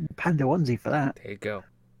panda onesie for that. There you go.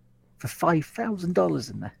 For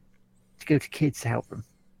 $5,000 in there to go to kids to help them.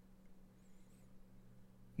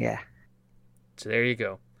 Yeah. So there you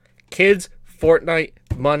go. Kids, Fortnite,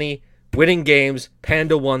 money, winning games,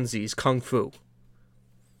 panda onesies, Kung Fu.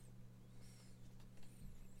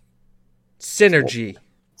 Synergy.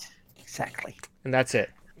 Exactly. And that's it.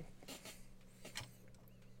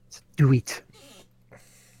 Do it.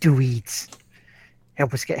 Do it.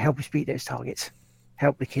 Help us beat those targets.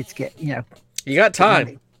 Help the kids get, you got time.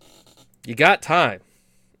 money. You got time.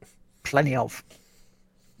 Plenty of.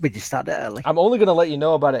 We just started early. I'm only going to let you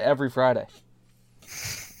know about it every Friday.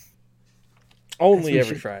 Only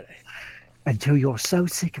every should. Friday. Until you're so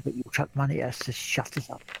sick of it, you'll chuck money at us to shut us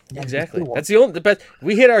up. Exactly. That's the best.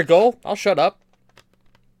 We hit our goal. I'll shut up.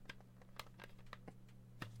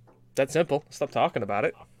 That simple. Stop talking about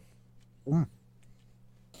it.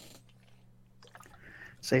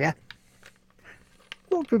 So yeah,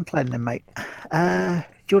 what have we been playing then, mate? Do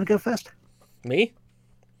you want to go first? Me?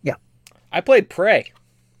 Yeah. I played Prey.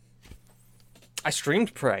 I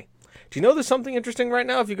streamed Prey. Do you know there's something interesting right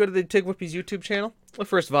now? If you go to the Tig Whippy's YouTube channel, the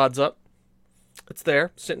first VOD's up. It's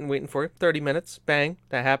there, sitting waiting for you. 30 minutes. Bang.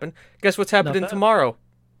 That happened. Guess what's happening tomorrow?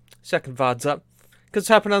 Second VOD's up. Guess what's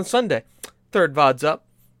happening on Sunday? Third VOD's up.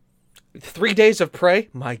 3 days of Prey?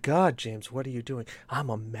 My God, James, what are you doing? I'm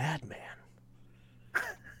a madman.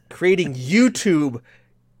 Creating YouTube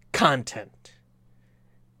content.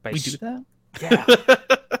 We do that? Yeah.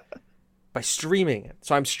 By streaming it.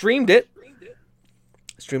 So I'm streamed it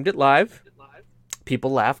live.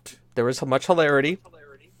 People laughed. There was much hilarity.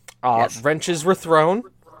 Yes. Wrenches were thrown.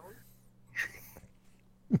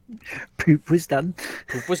 Poop was done.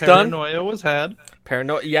 Poop was done. Paranoia was had.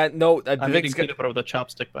 Paranoia. Yeah, no. I'm eating peanut butter with a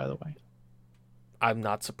chopstick, by the way. I'm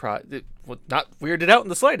not surprised. It was not weirded out in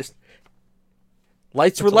the slightest.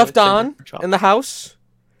 Lights were a left on lightsaber in the house.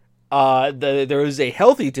 There was a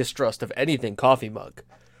healthy distrust of anything coffee mug.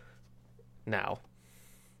 Now.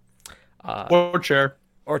 Or chair.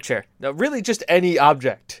 Or chair. No, really just any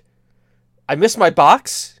object. I missed my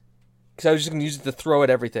box because I was just going to use it to throw at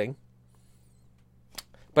everything.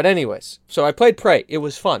 But anyways, so I played Prey. It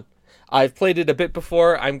was fun. I've played it a bit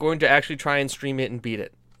before. I'm going to actually try and stream it and beat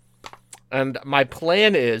it. And my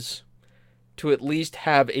plan is to at least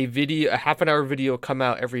have a half-an-hour video come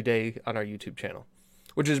out every day on our YouTube channel,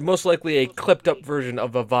 which is most likely a clipped-up version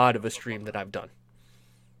of a VOD of a stream that I've done.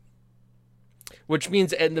 Which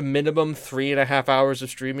means at the minimum 3.5 hours of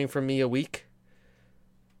streaming from me a week.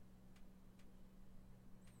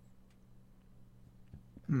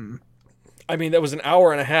 I mean, that was an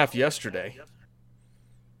hour and a half yesterday.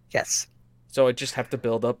 Yes. So I just have to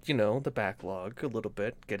build up, the backlog a little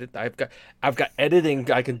bit. Get it. I've got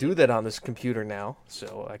editing. I can do that on this computer now,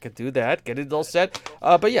 so I could do that. Get it all set.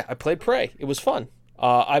 But yeah, I played Prey. It was fun.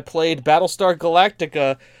 I played Battlestar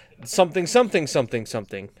Galactica, something.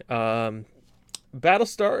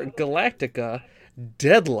 Battlestar Galactica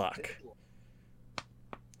Deadlock.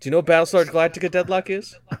 Do you know what Battlestar Galactica Deadlock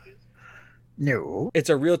is? No. It's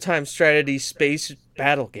a real-time strategy space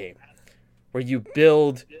battle game where you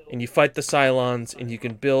build and you fight the Cylons and you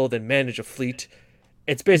can build and manage a fleet.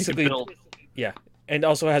 It's basically, yeah, and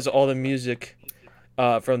also has all the music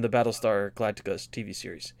from the Battlestar Galactica's TV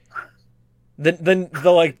series. The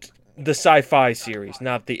sci-fi series,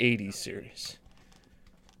 not the 80s series.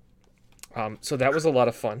 So that was a lot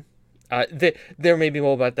of fun. There may be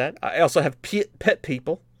more about that. I also have Pet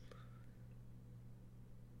People.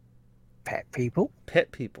 Pet People?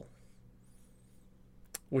 Pet People.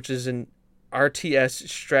 Which is an RTS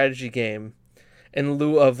strategy game in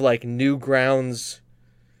lieu of Newgrounds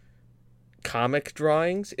comic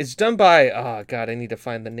drawings. It's done by, oh god, I need to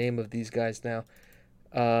find the name of these guys now.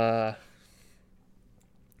 Because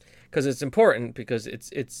it's important, because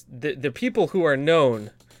it's the people who are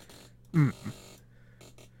known.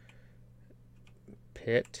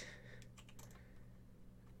 Pit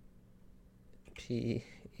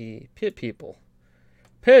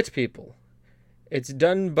People. It's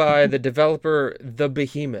done by the developer The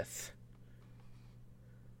Behemoth.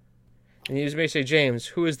 And you may say, James,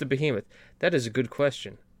 who is The Behemoth? That is a good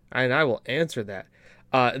question, and I will answer that.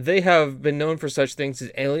 They have been known for such things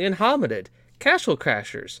as Alien Hominid, Castle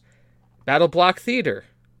Crashers, Battle Block Theater.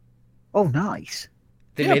 Oh, nice.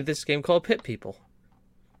 They made this game called Pit People.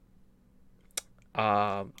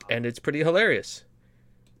 And it's pretty hilarious.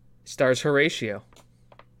 Stars Horatio,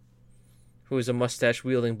 who is a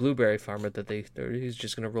mustache-wielding blueberry farmer that he's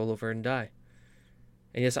just going to roll over and die.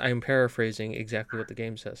 And yes, I am paraphrasing exactly what the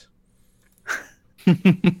game says.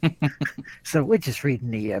 So we're just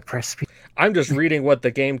reading the press. I'm just reading what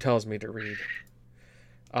the game tells me to read.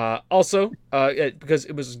 Also, because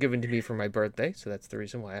it was given to me for my birthday, so that's the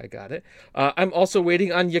reason why I got it. I'm also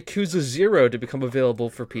waiting on Yakuza 0 to become available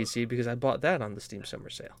for PC because I bought that on the Steam Summer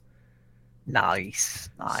Sale. Nice.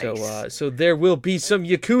 So there will be some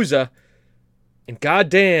Yakuza, and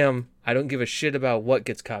goddamn, I don't give a shit about what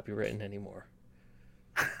gets copywritten anymore.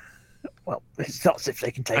 Well, it's not as if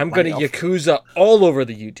they can take. I'm going to Yakuza all over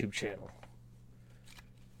the YouTube channel.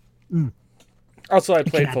 Also, I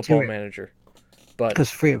played Football Manager.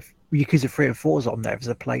 Because Yakuza 3 and 4 is on there as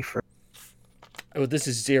a playthrough. Oh, this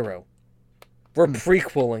is 0. We're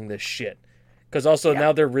prequeling this shit. Because also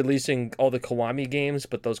now they're releasing all the Kiwami games,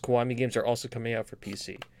 but those Kiwami games are also coming out for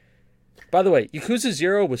PC. By the way, Yakuza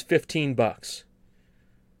 0 was $15.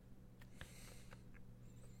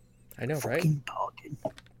 I know, right?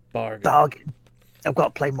 Bargain. I've got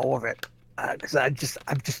to play more of it. Because I've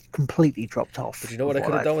just completely dropped off. But you know what I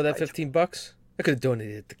could have done with that $15? I could have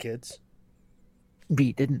donated it to kids. But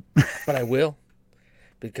you didn't. But I will.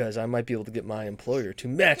 Because I might be able to get my employer to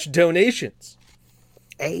match donations.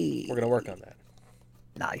 Hey. We're going to work on that.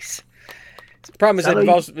 Nice. The problem is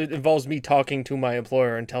it involves me talking to my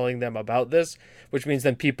employer and telling them about this, which means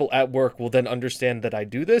then people at work will then understand that I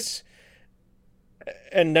do this.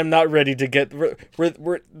 And I'm not ready to get...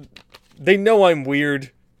 they know I'm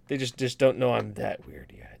weird. They just don't know I'm that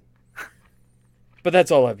weird yet. But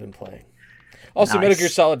that's all I've been playing. Also, Nice. Metal Gear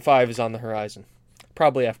Solid 5 is on the horizon.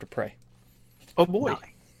 Probably after Prey. Oh boy.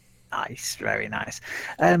 Nice, very nice.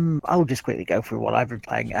 I'll just quickly go through what I've been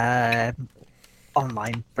playing.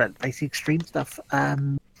 Online, but basically extreme stuff. I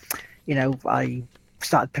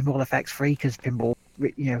started Pinball FX3 because Pinball,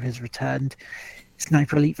 has returned.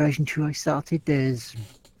 Sniper Elite version 2 I started. There's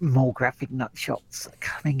more graphic nut shots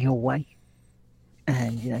coming your way.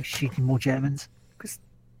 And, shooting more Germans. Because,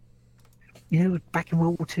 back in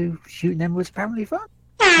World War II, shooting them was apparently fun.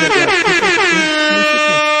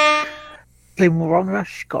 Playing more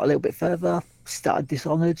Onrush, got a little bit further. Started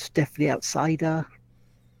Dishonored, definitely outsider.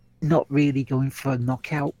 Not really going for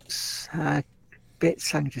knockouts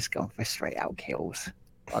bits. I'm just going for straight out kills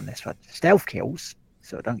on this one. Stealth kills,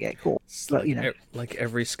 so I don't get caught. But, like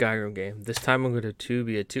every Skyrim game, this time I'm going to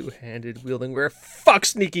be a two-handed wielding where fuck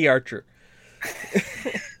Sneaky Archer.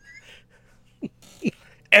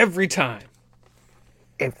 Every time.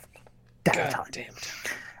 Every damn God time. damn time.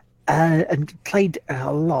 And played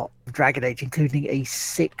a lot of Dragon Age, including a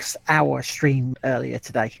 6-hour stream earlier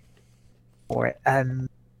today for it,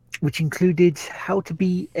 which included how to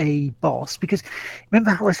be a boss. Because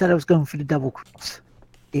remember how I said I was going for the double cross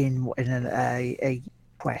in a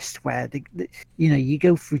quest where you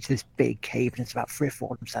go through to this big cave and it's about 3 or 4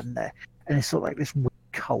 of them standing there, and it's sort of like this weird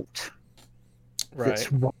cult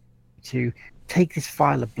that's Right. wanting to take this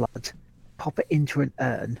vial of blood, pop it into an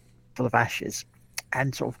urn full of ashes,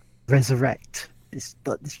 and sort of resurrect this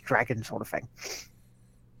dragon sort of thing.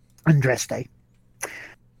 Andraste.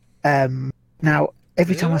 Now,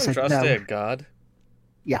 every time I said Trust no, a god.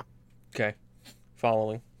 Yeah. Okay.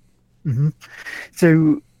 Following.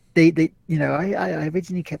 So they I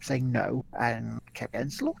originally kept saying no and kept getting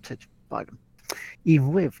slaughtered by them,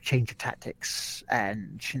 even with change of tactics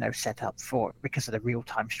and set up for because of the real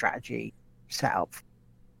time strategy set up,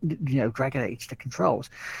 Dragon Age the controls.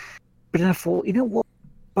 But then I thought, you know what,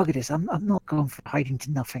 bugger this, I'm not going for hiding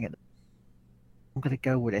to nothing. I'm going to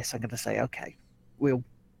go with this. I'm going to say, okay, we'll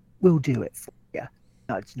do it for you.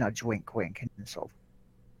 Nudge, nudge, wink, wink, and sort of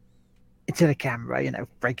into the camera,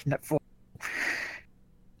 breaking that form.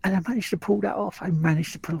 And I managed to pull that off. I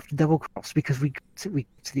managed to pull off the double cross because we got to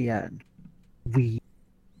the urn. We,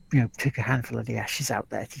 took a handful of the ashes out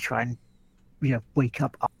there to try and, wake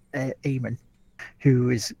up Eamon, who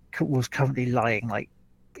was currently lying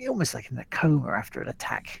almost like in a coma after an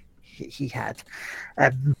attack he had.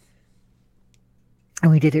 And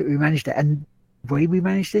we did it. We managed it. And the way we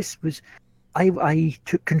managed this was I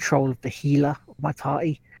took control of the healer of my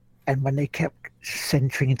party. And when they kept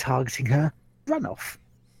centering and targeting her, run off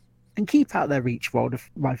and keep out their reach while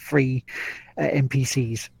my three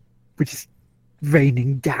NPCs were just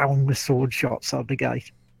raining down the sword shots on the guy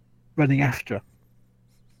running after her.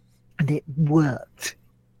 And it worked.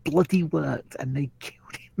 Bloody worked. And they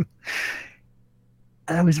killed him.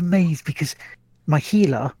 And I was amazed because my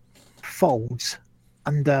healer folds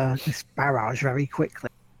under this barrage very quickly.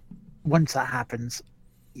 Once that happens,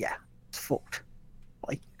 yeah, it's fucked.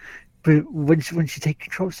 But once you take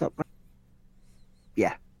control of something,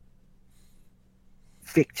 yeah,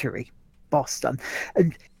 victory, boss done.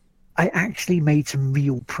 And I actually made some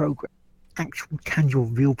real progress, actual tangible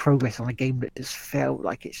real progress on a game that just felt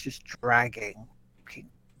like it's just dragging. But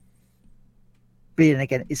then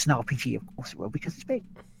again, it's an RPG, of course it will, because it's big.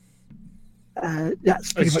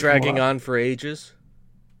 That's pretty It's much dragging what on for ages.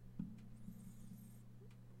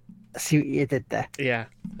 I see what you did there. Yeah,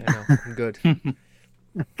 I know. I'm good.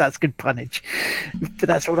 That's good punnage. But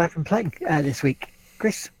that's what I've been playing this week.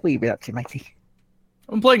 Chris, what have you been up to, matey?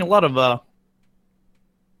 I'm playing a lot of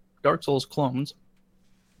Dark Souls clones.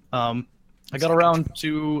 I got around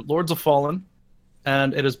to Lords of Fallen,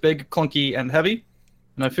 and it is big, clunky, and heavy.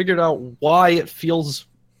 And I figured out why it feels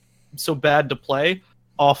so bad to play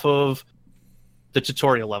off of the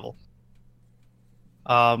tutorial level.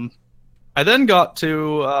 I then got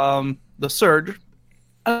to the Surge.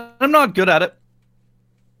 I'm not good at it.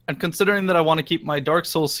 And considering that I want to keep my Dark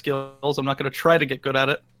Souls skills, I'm not going to try to get good at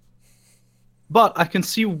it. But I can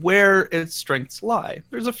see where its strengths lie.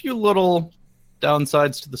 There's a few little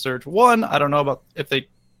downsides to the Surge. One, I don't know about if they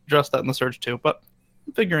address that in the Surge 2, but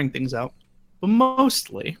I'm figuring things out. But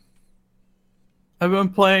mostly, I've been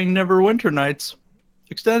playing Neverwinter Nights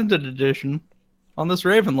Extended Edition on this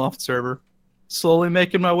Ravenloft server, slowly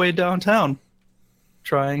making my way downtown,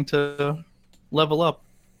 trying to level up.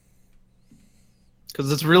 Because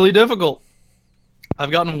it's really difficult.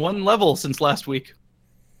 I've gotten one level since last week.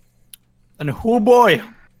 And oh boy,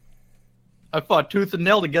 I fought tooth and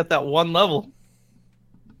nail to get that one level.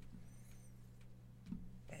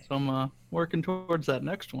 So I'm working towards that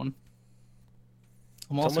next one.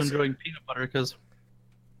 I'm also enjoying peanut butter because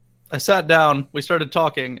I sat down, we started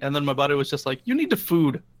talking, and then my buddy was just like, you need to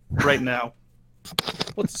food right now.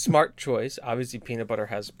 Well, it's a smart choice. Obviously, peanut butter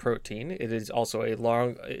has protein. It is also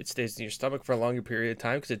it stays in your stomach for a longer period of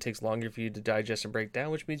time because it takes longer for you to digest and break down,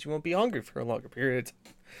 which means you won't be hungry for a longer period of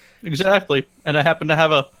time. Exactly. And I happen to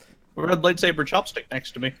have a red lightsaber chopstick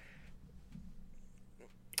next to me.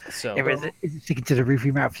 So, Is it sticking to the roof of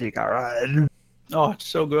your mouth? So you go, right. Oh, it's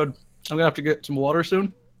so good. I'm gonna have to get some water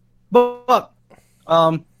soon. But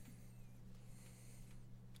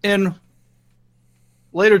in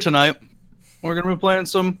later tonight, we're gonna be playing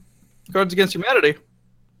some Cards Against Humanity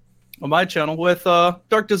on my channel with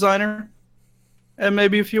Dark Designer and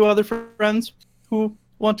maybe a few other friends who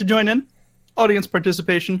want to join in. Audience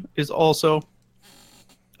participation is also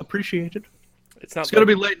appreciated. It's gonna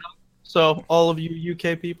be late now, so all of you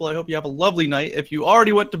UK people, I hope you have a lovely night. If you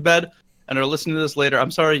already went to bed and are listening to this later,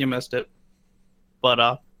 I'm sorry you missed it.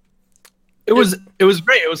 But it was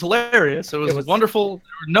great. It was hilarious. It was wonderful. There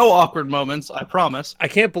were no awkward moments, I promise. I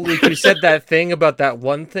can't believe you said that thing about that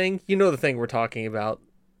one thing. You know the thing we're talking about.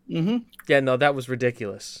 Mm-hmm. Yeah, no, that was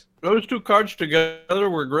ridiculous. Those two cards together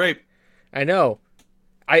were great. I know.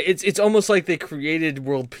 It's almost like they created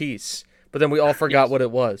world peace, but then we all forgot what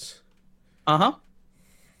it was. Uh-huh.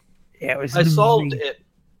 Yeah, it was. I solved it.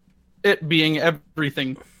 It being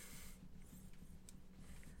everything.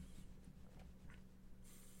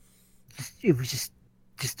 it was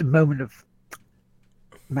just a moment of.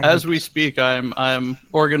 As we speak, I'm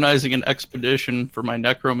organizing an expedition for my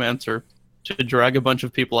necromancer to drag a bunch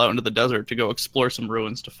of people out into the desert to go explore some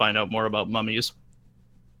ruins to find out more about mummies.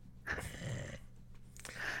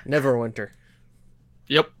 Neverwinter.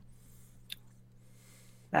 Yep.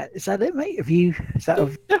 Is that it, mate? Have you? Is that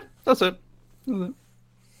a Yeah, that's it. Not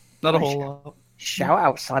a whole lot. shout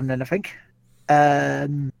out, Simon? I think.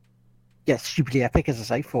 Yes, stupidly epic, as I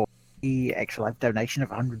say, for the extra life donation of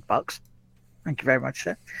 $100. Thank you very much,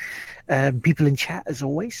 sir. People in chat, as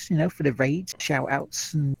always, for the raids, shout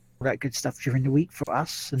outs, and all that good stuff during the week for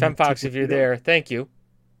us. And Femfox, if you're there, thank you.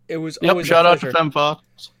 It was Yep, always shout a out pleasure. to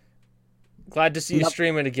Femfox. Glad to see you Yep.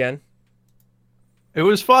 streaming again. It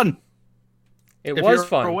was fun. It If was you're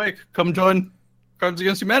fun. awake, come join Cards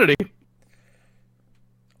Against Humanity.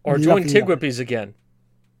 Or join Lovely. Tigwhippies again.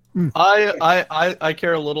 I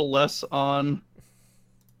care a little less on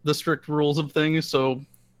the strict rules of things, so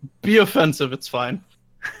be offensive, it's fine.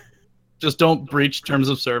 Just don't breach terms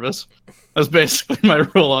of service. That's basically my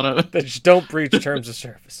rule on it. But just don't breach terms of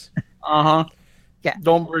service. Uh-huh. Yeah.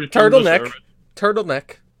 Don't breach terms of Turtleneck. service.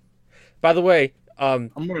 Turtleneck. By the way,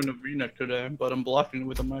 I'm wearing a V-neck today, but I'm blocking it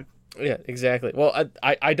with a mic. yeah, exactly. Well,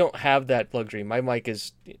 I don't have that luxury. My mic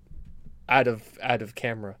is out of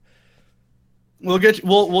camera. We'll get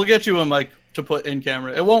you a mic to put in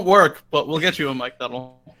camera. It won't work, but we'll get you a mic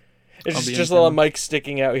that'll. It's I'll be just in a little camera. mic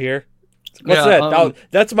sticking out here. What's Yeah, that? Oh,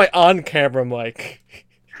 that's my on-camera mic.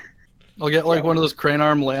 I'll get like one of those crane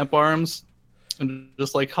arm lamp arms, and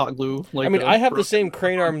just like hot glue. Like I mean, a I have the broken same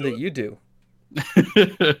crane arm to that you do.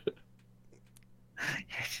 it.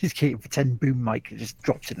 just get a pretend boom mic and just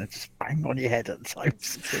drops in and just bang on your head at the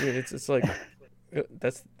times. I mean, it's like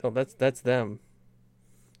that's them.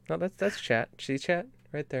 No, that's chat. See chat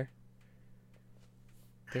right there.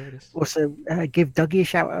 There it is. Also, give Dougie a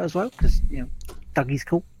shout out as well, because Dougie's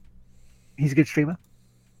cool. He's a good streamer.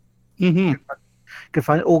 Mm-hmm. Good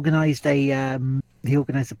fun. He organised a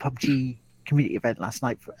PUBG community event last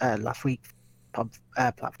week,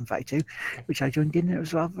 Platform 32, which I joined in. It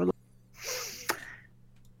was rather.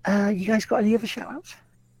 You guys got any other shout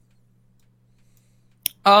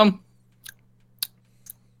outs?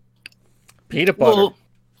 Peanut butter.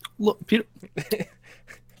 Look, Peter.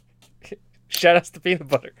 Shout outs to peanut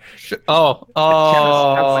butter.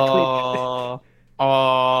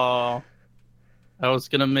 I was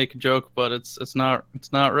gonna make a joke, but it's not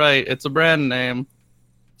right. It's a brand name.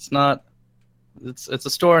 It's not. It's a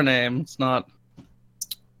store name. It's not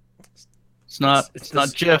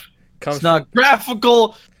Jif. It's not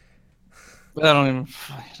graphical. I don't even.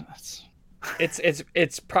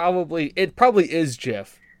 It's probably is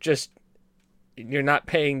Jif. Just you're not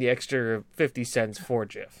paying the extra 50 cents for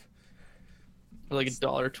Jif. Like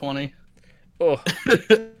 $1.20. Oh,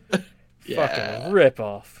 Yeah. fucking rip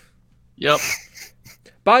off. Yep.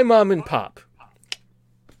 Buy mom and pop.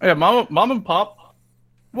 Yeah, mom and pop.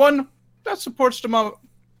 One that supports the mom.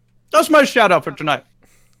 That's my shout out for tonight.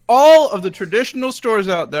 All of the traditional stores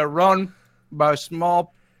out there run by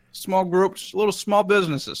small groups, little small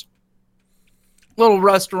businesses, little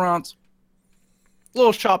restaurants,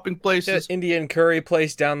 little shopping That places. Indian curry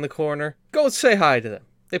place down the corner. Go say hi to them.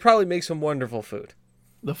 They probably make some wonderful food.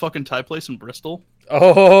 The fucking Thai place in Bristol.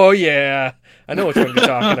 Oh yeah, I know which one you're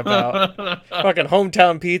talking about. Fucking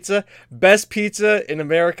hometown pizza. Best pizza in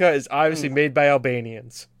America is obviously made by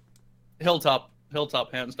Albanians. Hilltop,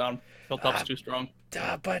 hands down. Hilltop's too strong.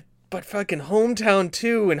 But fucking hometown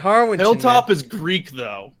too in Harwinton. Hilltop man. is Greek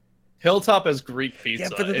though. Hilltop has Greek pizza. Yeah,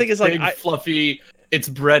 but the thing It's is, like, big, fluffy. It's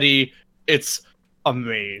bready. It's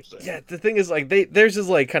amazing. Yeah, the thing is, like, theirs is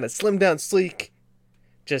like kind of slim down, sleek,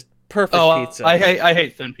 just perfect pizza. I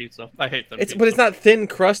hate thin pizza. I hate thin pizza. But it's not thin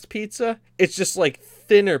crust pizza. It's just like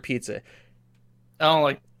thinner pizza. I don't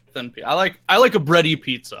like thin pizza. I like a bready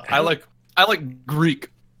pizza. I like Greek.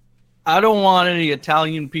 I don't want any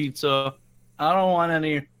Italian pizza. I don't want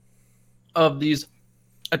any of these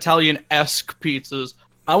Italian-esque pizzas.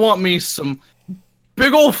 I want me some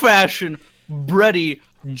big old-fashioned, bready,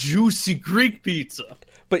 juicy Greek pizza.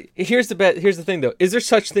 But here's the thing though: is there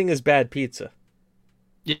such thing as bad pizza?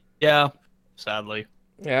 Yeah, sadly.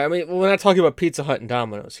 Yeah, I mean, we're not talking about Pizza Hut and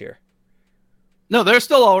Domino's here. No, they're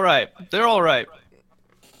still all right. They're all right.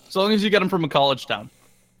 As long as you get them from a college town.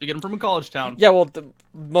 You get them from a college town. Yeah, well,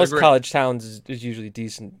 most great. college towns is usually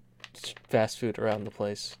decent fast food around the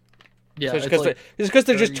place. Yeah, So it's it's like because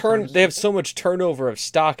they're just 30 times. they have so much turnover of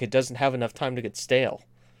stock, it doesn't have enough time to get stale.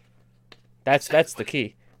 That's the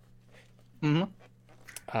key. Mhm.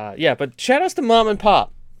 Yeah, but shout outs to mom and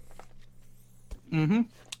pop. Mhm.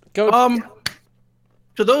 Go.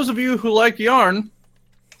 To those of you who like yarn,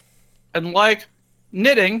 and like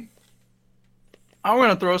knitting, I'm going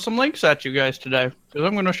to throw some links at you guys today because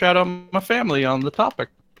I'm going to shout out my family on the topic.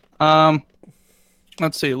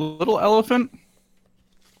 Let's see, Little Elephant.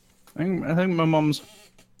 I think my mom's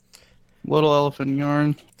Little Elephant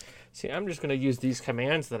yarn. See, I'm just gonna use these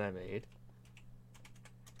commands that I made.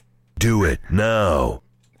 Do it now.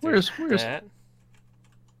 Where's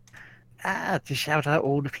That. To shout out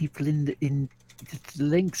all the people in the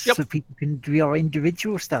links Yep. so people can do our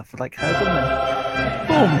individual stuff like Hergelman.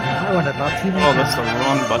 Boom! I want to love you. Oh, that's the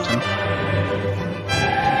wrong button.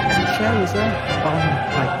 And show as well on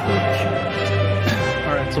my Twitch.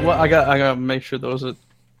 All right, so what I gotta make sure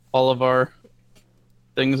all of our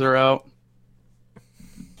things are out.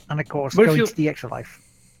 And of course, But if going you- to the extra life.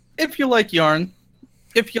 If you like yarn,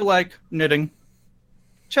 if you like knitting,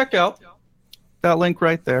 check out that link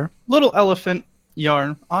right there. Little Elephant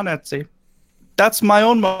yarn on Etsy. That's my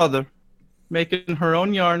own mother making her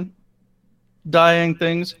own yarn, dyeing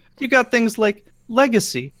things. You got things like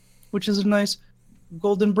Legacy, which is a nice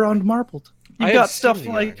golden brown marbled. You I got have stuff seen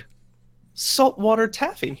the like yarn. Saltwater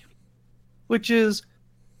Taffy, which is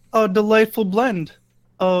a delightful blend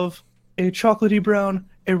of a chocolatey brown,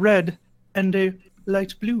 a red, and a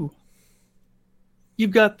light blue.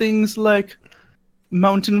 You've got things like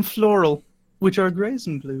Mountain Floral, which are grays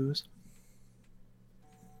and blues.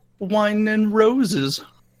 Wine and Roses,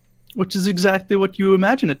 which is exactly what you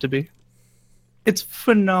imagine it to be. It's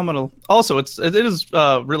phenomenal. Also, it is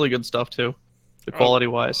really good stuff too, the quality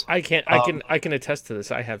wise. I can attest to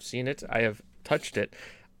this. I have seen it. I have touched it.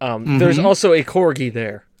 Mm-hmm. There's also a corgi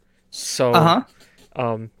there, so Uh-huh.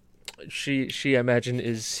 she I imagine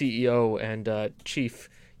is CEO and Chief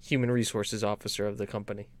Human Resources Officer of the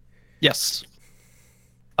company. Yes.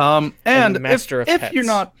 And master of if pets.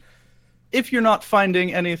 you're not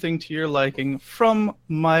finding anything to your liking from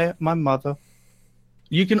my mother,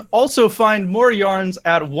 you can also find more yarns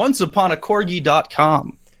at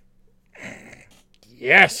onceuponacorgi.com.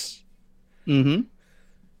 Yes. Mm-hmm.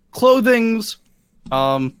 Clothings,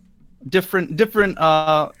 different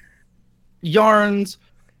yarns.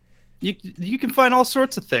 You can find all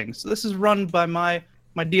sorts of things. This is run by my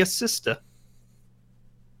dear sister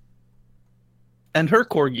and her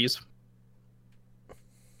corgis.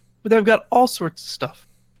 But they've got all sorts of stuff.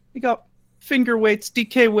 They got finger weights,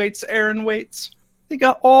 DK weights, Aaron weights. They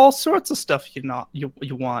got all sorts of stuff you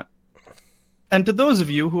want. And to those of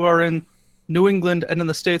you who are in New England and in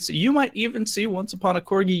the States, you might even see Once Upon a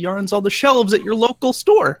Corgi yarns on the shelves at your local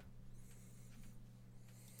store.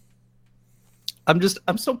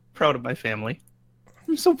 I'm so proud of my family.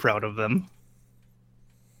 I'm so proud of them.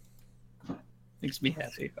 Makes me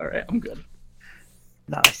happy. All right, I'm good.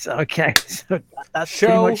 Nice. Okay. So that's Show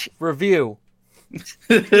pretty much review.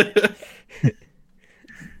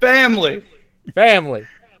 Family. Family.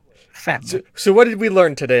 family. So what did we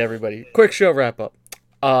learn today, everybody? Quick show wrap up.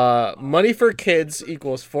 Money for kids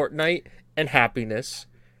equals Fortnite and happiness.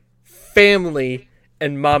 Family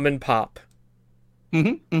and mom and pop.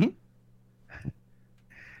 Mm-hmm, mm-hmm.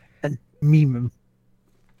 And meme them.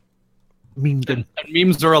 And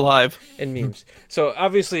memes are alive. And memes. So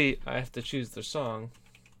obviously I have to choose the song.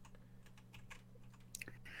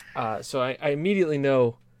 So I immediately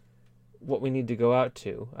know what we need to go out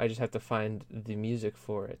to. I just have to find the music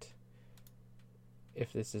for it.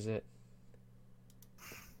 If this is it.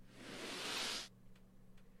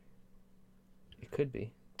 It could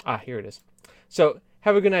be. Here it is. So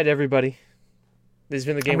have a good night, everybody. This has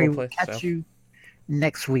been the Game And we We'll will Play. catch So. you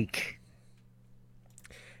next week.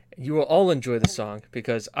 You will all enjoy the song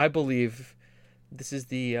because I believe this is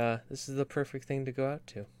the perfect thing to go out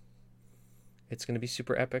to. It's going to be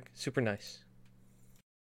super epic, super nice.